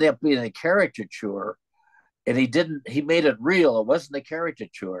end up being a caricature, and he made it real. It wasn't a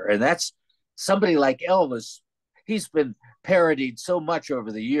caricature, and that's somebody like Elvis. He's been parodied so much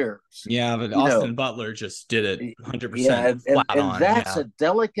over the years, Yeah, but you know. Austin Butler just did it Yeah, 100% flat and on. that's Yeah. a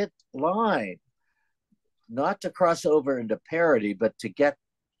delicate line, not to cross over into parody, but to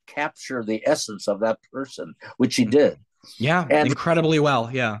capture the essence of that person, which he did. Yeah, And incredibly well.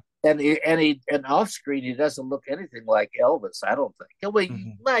 Yeah. and off screen he doesn't look anything like Elvis. I don't think. Well,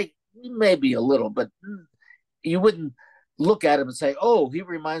 Mhm. maybe a little, but you wouldn't look at him and say, "Oh, he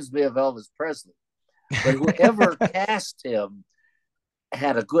reminds me of Elvis Presley." But whoever cast him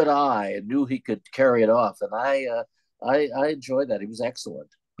had a good eye and knew he could carry it off, and I enjoyed that. He was excellent,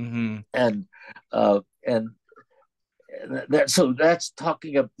 Mhm. and uh, and so that's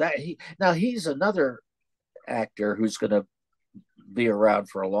talking about that. He's another actor who's going to be around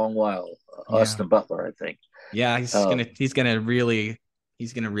for a long while. Yeah. Austin Butler, I think. Yeah, Uh, he's gonna he's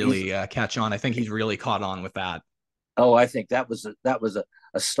really catch on. I think he's really caught on with that. I think that was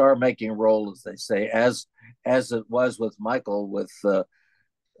a star making role, as they say, as it was with Michael with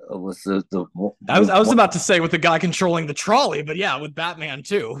I was about to say with the guy controlling the trolley, but yeah, with Batman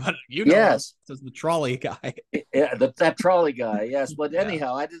too. But you know him yes, as the trolley guy. yeah, that trolley guy, yes. But Yeah.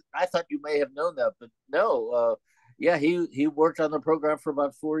 anyhow, I thought you may have known that, but no. Yeah, he worked on the program for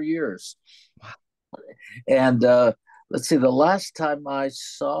about 4 years, and let's see, the last time I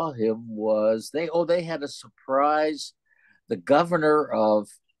saw him was they had a surprise. The governor of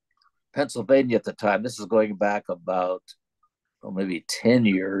Pennsylvania at the time. This is going back about maybe 10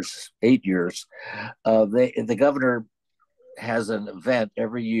 years, 8 years. The governor has an event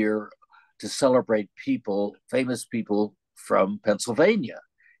every year to celebrate famous people from Pennsylvania.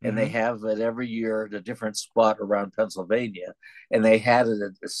 And they Mm-hmm. have it every year at a different spot around Pennsylvania. And they had it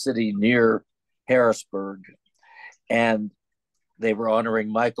at a city near Harrisburg. And they were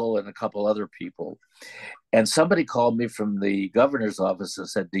honoring Michael and a couple other people. And somebody called me from the governor's office and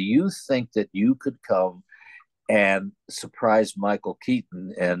said, "Do you think that you could come and surprise Michael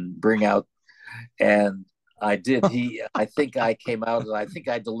Keaton and bring out?" And I did. I think I came out and I think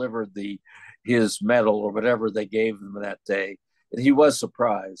I delivered his medal or whatever they gave him that day. And he was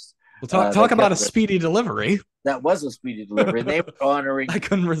surprised. Well, talk They about a kept it. speedy delivery. That was a speedy delivery. And they were honoring. I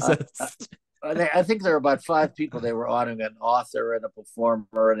couldn't Uh, resist. I think there were about 5 people. They were honoring an author and a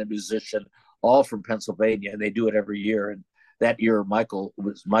performer and a musician, all from Pennsylvania, and they do it every year. And that year,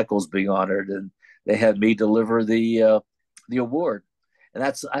 Michael's being honored, and they had me deliver the award. And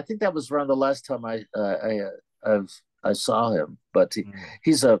I think that was around the last time I saw him. But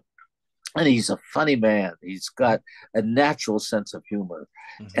he's a he's a funny man. He's got a natural sense of humor,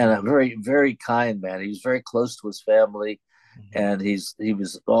 Mm-hmm. and a very very kind man. He's very close to his family, Mm-hmm. and he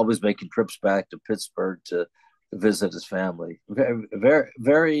was always making trips back to Pittsburgh to visit his family. Very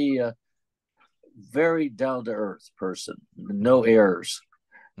very very down to earth person, no airs.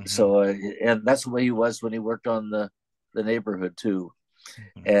 Mm-hmm. So and that's the way he was when he worked on the neighborhood too.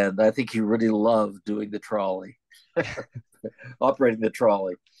 Mm-hmm. And I think he really loved doing the trolley, operating the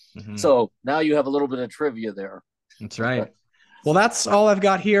trolley. Mm-hmm. So now you have a little bit of trivia there. That's right. Well, that's all I've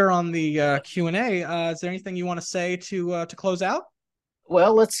got here on the Q&A. Is there anything you want to say to close out?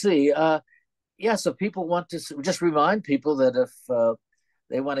 Well, let's see. Yeah, so people want to just remind people that if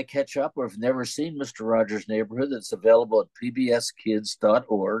they want to catch up or have never seen Mister Rogers Neighborhood, it's available at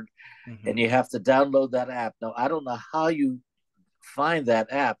pbskids.org, Mm-hmm. and you have to download that app. Now, I don't know how you find that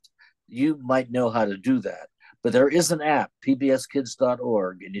app. You might know how to do that, but there is an app,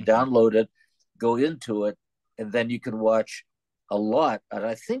 pbskids.org, and you Mm-hmm. download it, go into it, and then you can watch a lot. And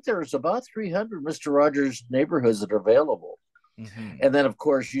I think there's about 300 Mister Rogers Neighborhoods that are available. Mm-hmm. And then, of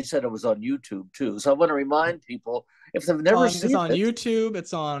course, you said it was on YouTube too. So I want to remind people, if they've never It's seen on it, YouTube.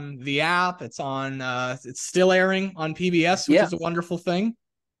 It's on the app. It's still airing on PBS, which yeah, is a wonderful thing.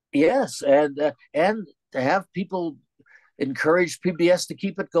 yes, and to have people encourage PBS to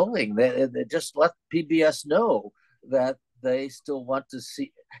keep it going. They just let PBS know that they still want to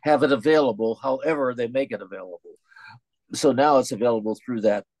have it available, however they make it available. So now it's available through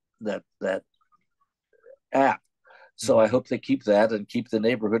that app. So I Mm-hmm. hope they keep that and keep the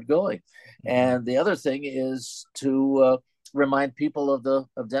neighborhood going. Mm-hmm. And the other thing is to remind people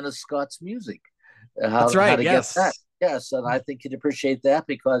of Dennis Scott's music, That's how right. to get that. Yes. Yes, and I think you'd appreciate that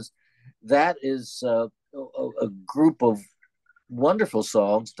because that is a group of wonderful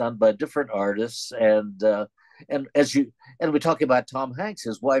songs done by different artists, and as you and we talk about Tom Hanks,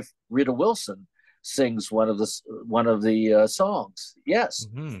 his wife Rita Wilson sings one of the songs. Yes,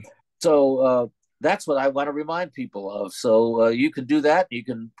 Mm-hmm. so that's what I want to remind people of. So you can do that. You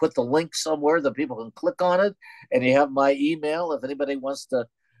can put the link somewhere that people can click on it, and you have my email if anybody wants to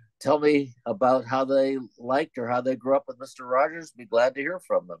tell me about how they liked or how they grew up with Mister Rogers. Be glad to hear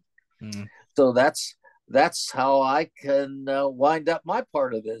from them. Mm-hmm. So that's how I can wind up my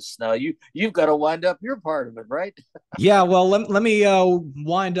part of this. Now you've got to wind up your part of it, right? Yeah, well, let me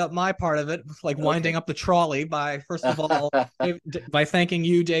wind up my part of it, like winding Okay. up the trolley by first of all by thanking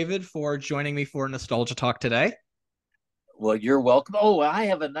you, David, for joining me for Nostalgia Talk today. Well, you're welcome. Oh, I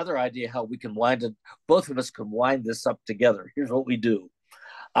have another idea how we can wind it. Both of us can wind this up together. Here's what we do.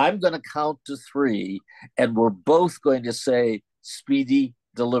 I'm going to count to three, and we're both going to say speedy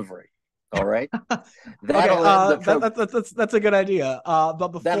delivery. All right. Okay, That'll end the program. that's a good idea. But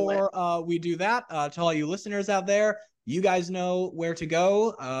That'll end. before we do that, to all you listeners out there, you guys know where to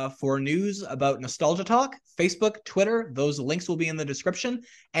go for news about Nostalgia Talk, Facebook, Twitter. Those links will be in the description.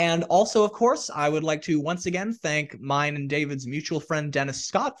 And also, of course, I would like to once again thank mine and David's mutual friend, Dennis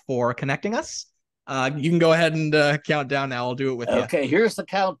Scott, for connecting us. You can go ahead and count down now. I'll do it with you. Okay, here's the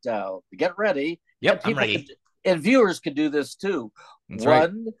countdown. Get ready. Yep, I'm ready. And viewers can do this too. That's right.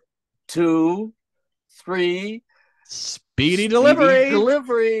 1, 2, 3. Speedy Speedy delivery.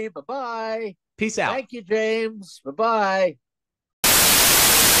 delivery. Bye-bye. Peace out. Thank you, James. Bye-bye.